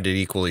will find it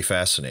equally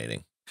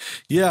fascinating.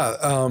 Yeah.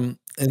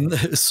 And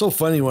it's so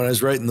funny, when I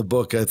was writing the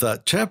book, I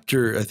thought I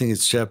think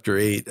it's chapter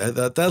 8. I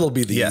thought that'll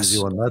be the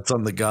easy one. That's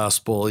on the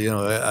gospel. You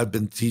know, I've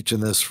been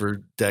teaching this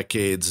for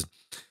decades,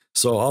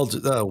 so I'll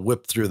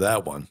whip through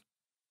that one.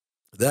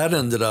 That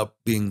ended up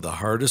being the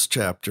hardest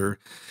chapter,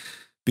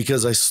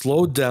 because I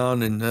slowed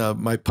down, and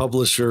my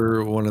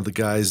publisher, one of the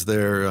guys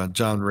there,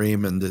 John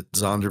Raymond at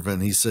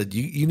Zondervan, he said,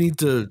 you need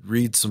to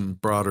read some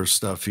broader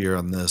stuff here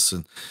on this.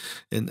 And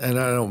I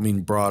don't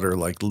mean broader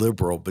like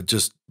liberal, but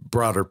just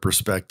broader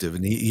perspective.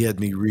 And he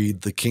had me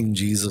read The King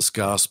Jesus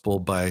Gospel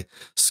by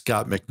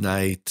Scott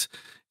McKnight,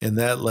 And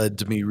that led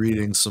to me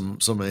reading some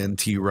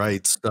N.T.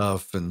 Wright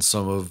stuff and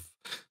some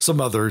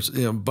others,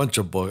 a bunch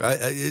of books.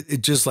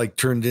 It just like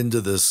turned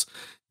into this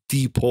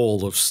deep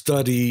hole of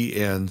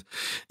study, and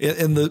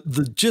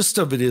the gist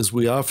of it is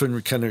we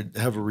often kind of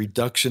have a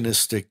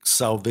reductionistic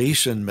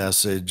salvation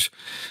message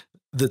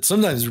that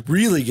sometimes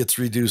really gets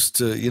reduced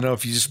to,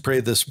 if you just pray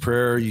this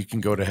prayer, you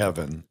can go to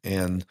heaven,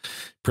 and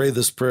pray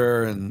this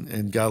prayer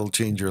and God will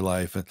change your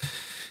life.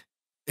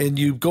 And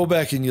you go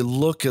back and you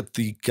look at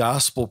the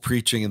gospel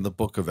preaching in the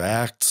book of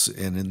Acts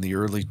and in the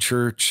early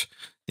church,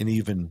 and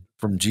even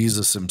from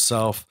Jesus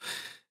himself,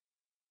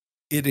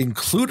 it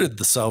included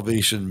the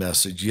salvation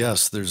message.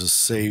 Yes, there's a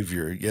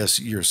Savior. Yes,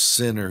 you're a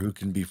sinner who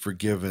can be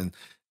forgiven.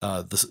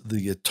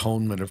 The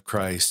atonement of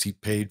Christ, he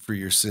paid for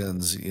your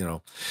sins.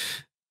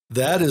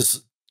 That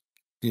is,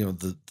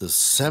 the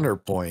center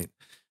point.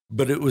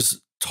 But it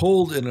was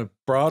told in a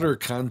broader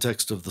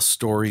context of the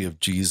story of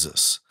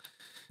Jesus.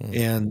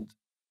 And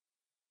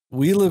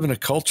we live in a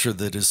culture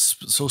that is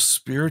so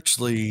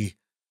spiritually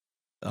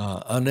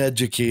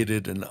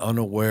uneducated and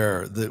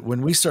unaware that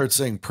when we start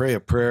saying pray a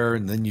prayer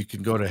and then you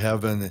can go to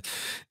heaven,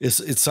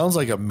 it sounds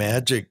like a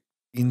magic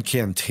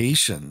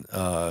incantation,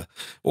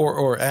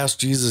 or ask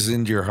Jesus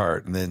into your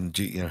heart and then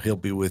he'll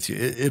be with you.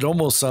 It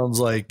almost sounds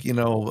like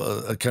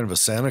a kind of a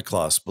Santa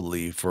Claus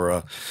belief, or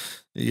a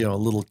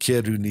little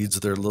kid who needs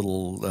their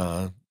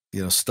little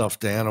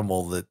stuffed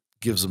animal that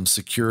gives them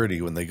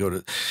security when they go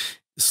to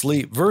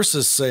sleep,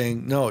 versus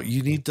saying, no,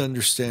 you need to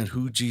understand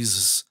who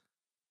Jesus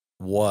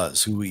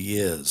was, who he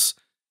is,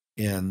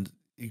 and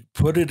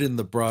put it in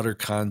the broader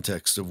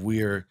context of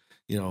we are,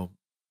 a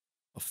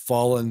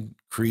fallen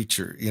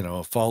creature,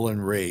 a fallen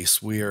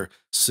race. We are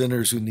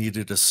sinners who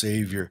needed a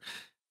savior.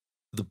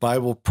 The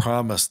Bible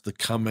promised the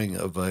coming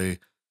of a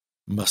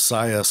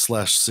Messiah /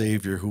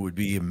 Savior who would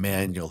be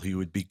Emmanuel. He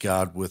would be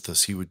God with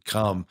us. He would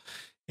come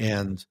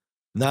and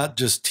not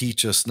just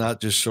teach us, not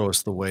just show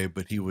us the way,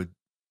 but he would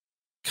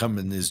come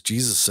and, as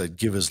Jesus said,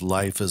 give his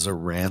life as a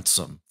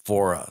ransom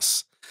for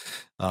us.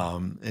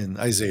 And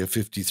Isaiah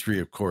 53,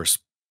 of course,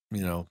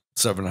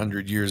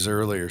 700 years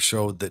earlier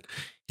showed that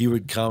he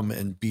would come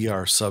and be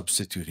our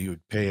substitute. He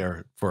would pay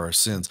for our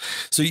sins.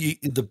 So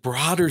the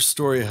broader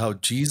story of how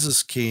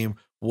Jesus came,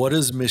 what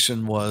his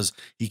mission was,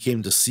 he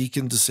came to seek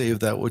and to save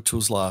that which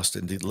was lost,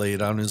 and to lay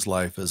down his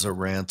life as a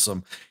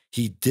ransom.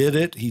 He did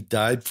it. He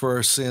died for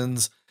our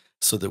sins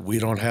so that we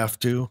don't have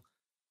to.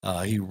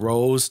 He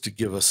rose to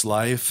give us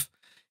life.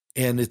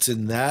 And it's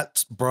in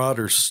that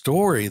broader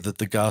story that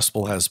the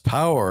gospel has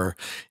power.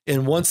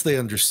 And once they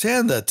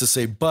understand that, to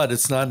say, but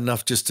it's not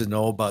enough just to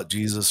know about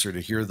Jesus or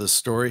to hear this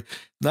story,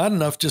 not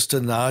enough just to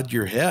nod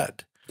your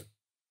head.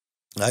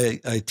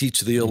 I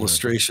teach the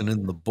illustration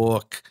in the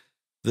book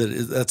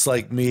that's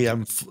like me.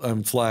 I'm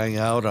flying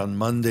out on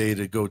Monday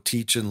to go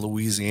teach in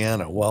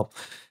Louisiana. Well,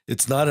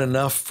 it's not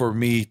enough for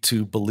me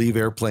to believe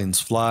airplanes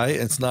fly.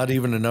 It's not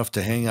even enough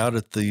to hang out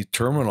at the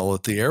terminal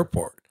at the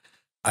airport.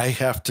 I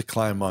have to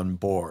climb on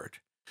board.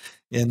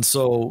 And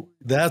so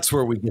that's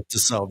where we get to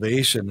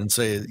salvation and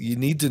say, you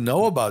need to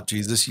know about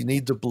Jesus. You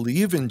need to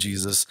believe in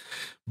Jesus,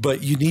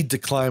 but you need to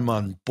climb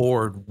on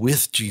board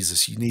with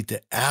Jesus. You need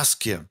to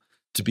ask him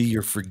to be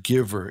your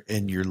forgiver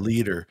and your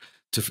leader,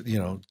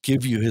 to,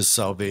 give you his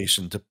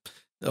salvation, to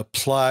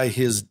apply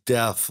his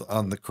death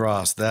on the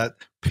cross, that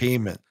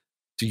payment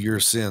to your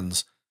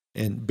sins.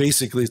 And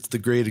basically, it's the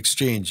great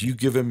exchange. You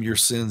give him your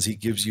sins, he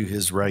gives you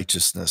his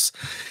righteousness.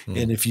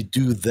 And if you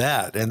do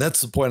that, and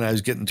that's the point I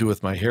was getting to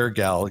with my hair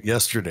gal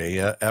yesterday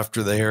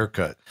after the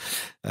haircut,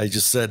 I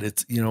just said,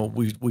 it's,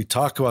 we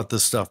talk about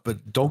this stuff,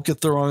 but don't get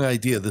the wrong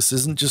idea. This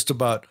isn't just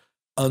about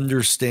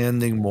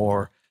understanding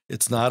more.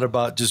 It's not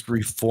about just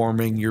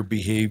reforming your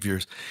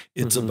behaviors.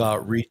 It's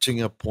about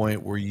reaching a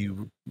point where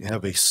you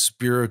have a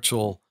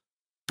spiritual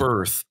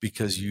birth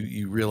because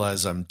you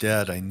realize, I'm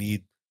dead. I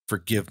need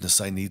forgiveness.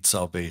 I need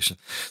salvation.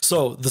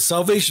 So the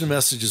salvation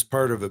message is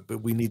part of it,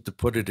 but we need to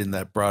put it in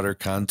that broader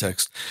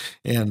context.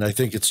 And I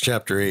think it's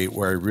chapter 8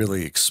 where I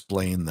really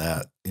explain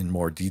that in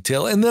more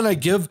detail. And then I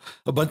give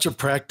a bunch of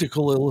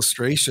practical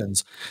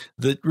illustrations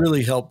that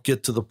really help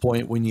get to the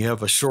point when you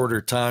have a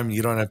shorter time,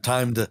 you don't have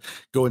time to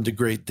go into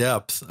great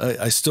depth.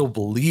 I still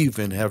believe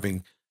in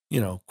having,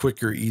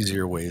 quicker,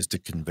 easier ways to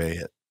convey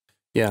it.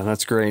 Yeah,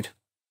 that's great.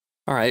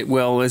 All right.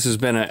 Well, this has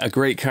been a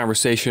great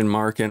conversation,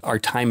 Mark, and our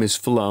time has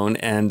flown.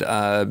 And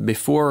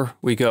before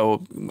we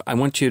go, I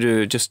want you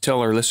to just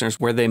tell our listeners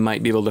where they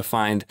might be able to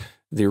find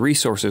the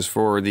resources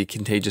for the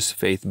Contagious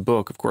Faith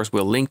book. Of course,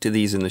 we'll link to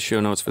these in the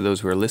show notes for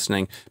those who are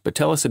listening. But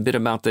tell us a bit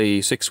about the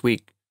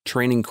 6-week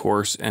training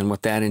course and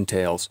what that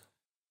entails.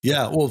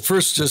 Yeah. Well,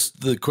 first, just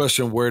the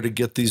question where to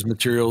get these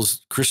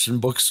materials: Christian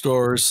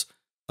bookstores,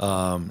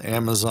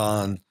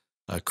 Amazon,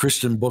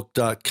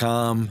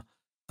 christianbook.com.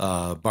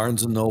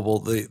 Barnes and Noble,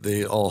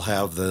 they all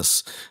have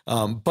this.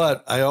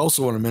 But I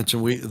also want to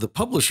mention the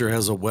publisher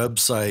has a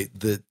website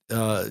that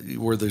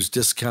where there's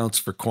discounts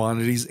for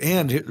quantities,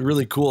 and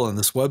really cool on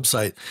this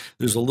website,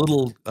 there's a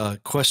little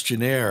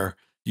questionnaire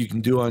you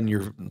can do on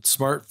your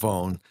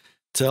smartphone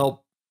to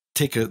help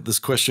take this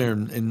questionnaire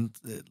and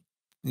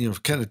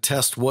kind of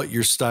test what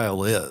your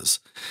style is.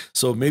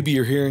 So maybe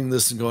you're hearing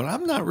this and going,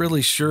 I'm not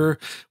really sure.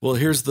 Well,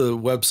 here's the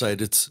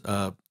website. It's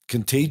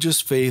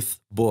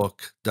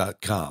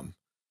contagiousfaithbook.com.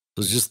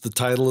 So it's just the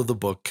title of the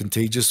book,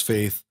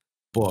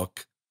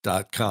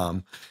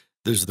 contagiousfaithbook.com.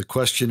 There's the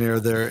questionnaire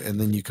there, and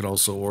then you can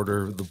also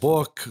order the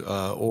book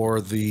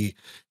or the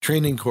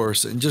training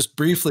course. And just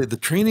briefly, the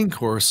training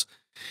course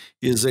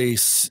is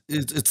it's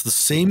the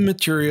same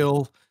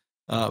material,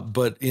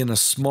 but in a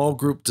small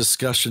group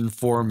discussion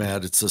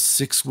format. It's a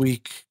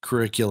 6-week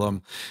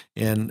curriculum,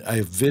 and I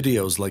have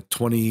videos, like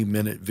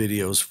 20-minute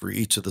videos for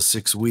each of the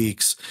 6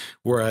 weeks,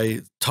 where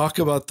I talk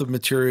about the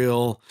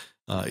material,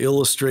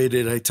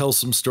 illustrated. I tell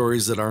some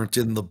stories that aren't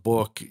in the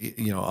book,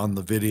 on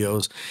the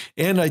videos.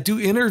 And I do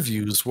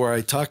interviews where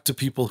I talk to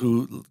people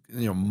who,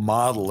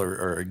 model or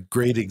are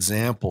great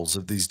examples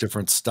of these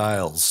different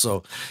styles.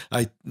 So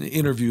I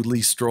interviewed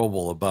Lee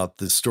Strobel about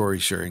the story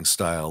sharing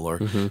style,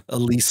 or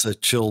Elisa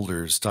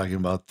Childers talking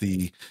about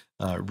the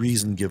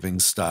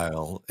reason-giving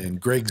style, and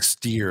Greg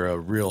Steer, a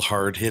real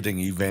hard-hitting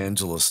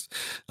evangelist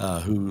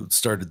who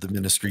started the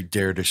ministry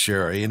Dare to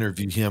Share. I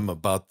interviewed him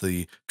about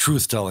the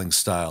truth-telling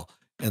style,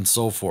 and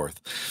so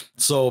forth.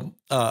 So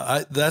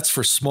that's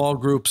for small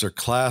groups or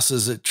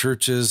classes at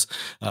churches.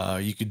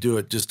 You could do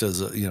it just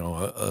as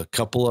a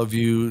couple of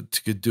you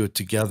could do it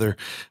together.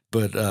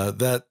 But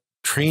that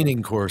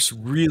training course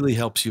really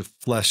helps you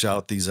flesh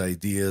out these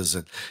ideas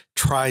and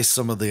try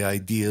some of the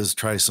ideas,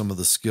 try some of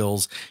the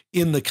skills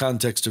in the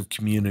context of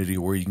community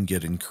where you can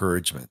get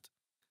encouragement.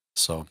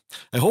 So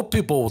I hope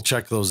people will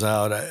check those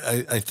out.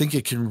 I think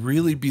it can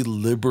really be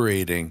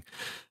liberating,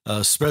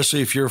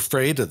 especially if you're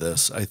afraid of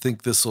this. I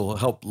think this will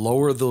help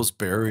lower those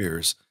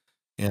barriers,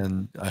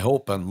 and I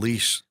hope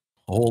unleash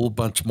a whole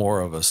bunch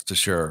more of us to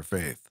share our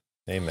faith.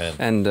 Amen.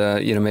 And,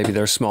 maybe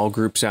there's small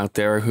groups out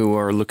there who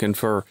are looking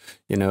for,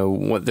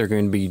 what they're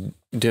going to be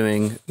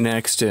doing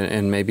next,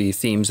 and maybe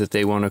themes that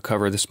they want to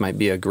cover. This might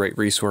be a great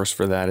resource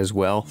for that as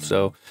well.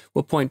 So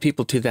we'll point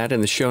people to that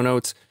in the show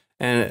notes.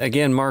 And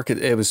again, Mark,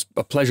 it was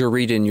a pleasure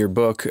reading your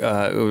book.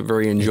 It was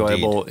very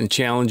enjoyable and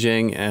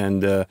challenging,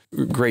 and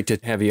great to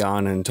have you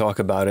on and talk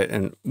about it,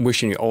 and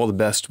wishing you all the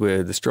best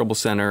with the Strobel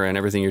Center and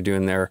everything you're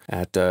doing there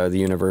at the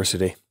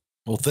university.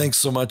 Well, thanks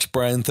so much,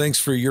 Brian. Thanks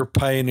for your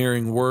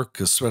pioneering work,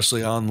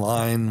 especially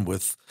online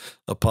with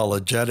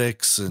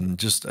Apologetics.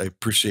 And I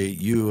appreciate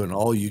you and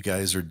all you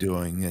guys are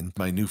doing, and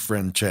my new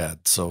friend,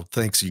 Chad. So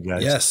thanks, you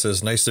guys. Yes, it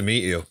was nice to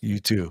meet you. You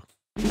too.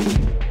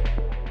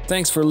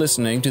 Thanks for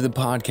listening to the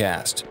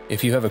podcast.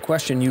 If you have a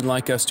question you'd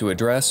like us to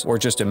address, or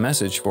just a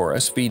message for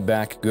us,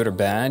 feedback, good or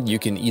bad, you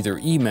can either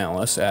email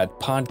us at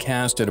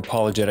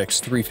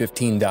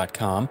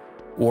podcast@apologetics315.com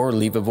or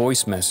leave a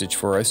voice message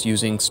for us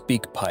using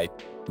SpeakPipe.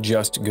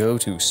 Just go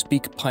to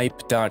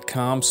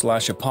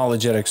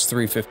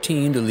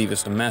speakpipe.com/apologetics315 to leave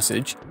us a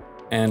message.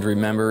 And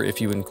remember,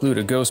 if you include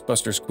a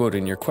Ghostbusters quote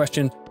in your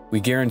question, we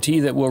guarantee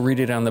that we'll read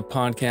it on the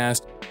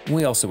podcast.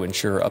 We also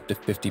ensure up to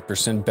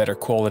 50% better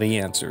quality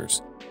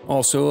answers.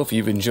 Also, if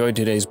you've enjoyed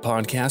today's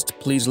podcast,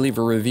 please leave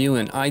a review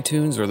in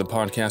iTunes or the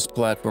podcast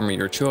platform of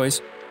your choice.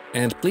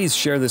 And please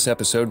share this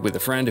episode with a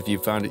friend if you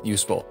found it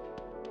useful.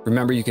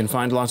 Remember, you can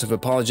find lots of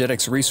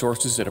apologetics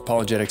resources at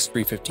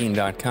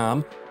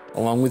apologetics315.com,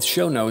 along with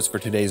show notes for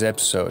today's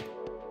episode.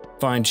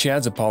 Find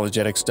Chad's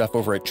apologetic stuff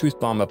over at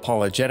Truthbomb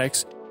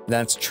Apologetics.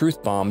 That's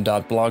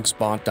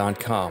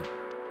truthbomb.blogspot.com.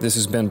 This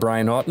has been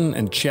Brian Auten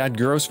and Chad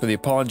Gross for the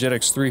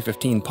Apologetics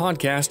 315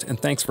 podcast, and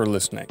thanks for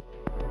listening.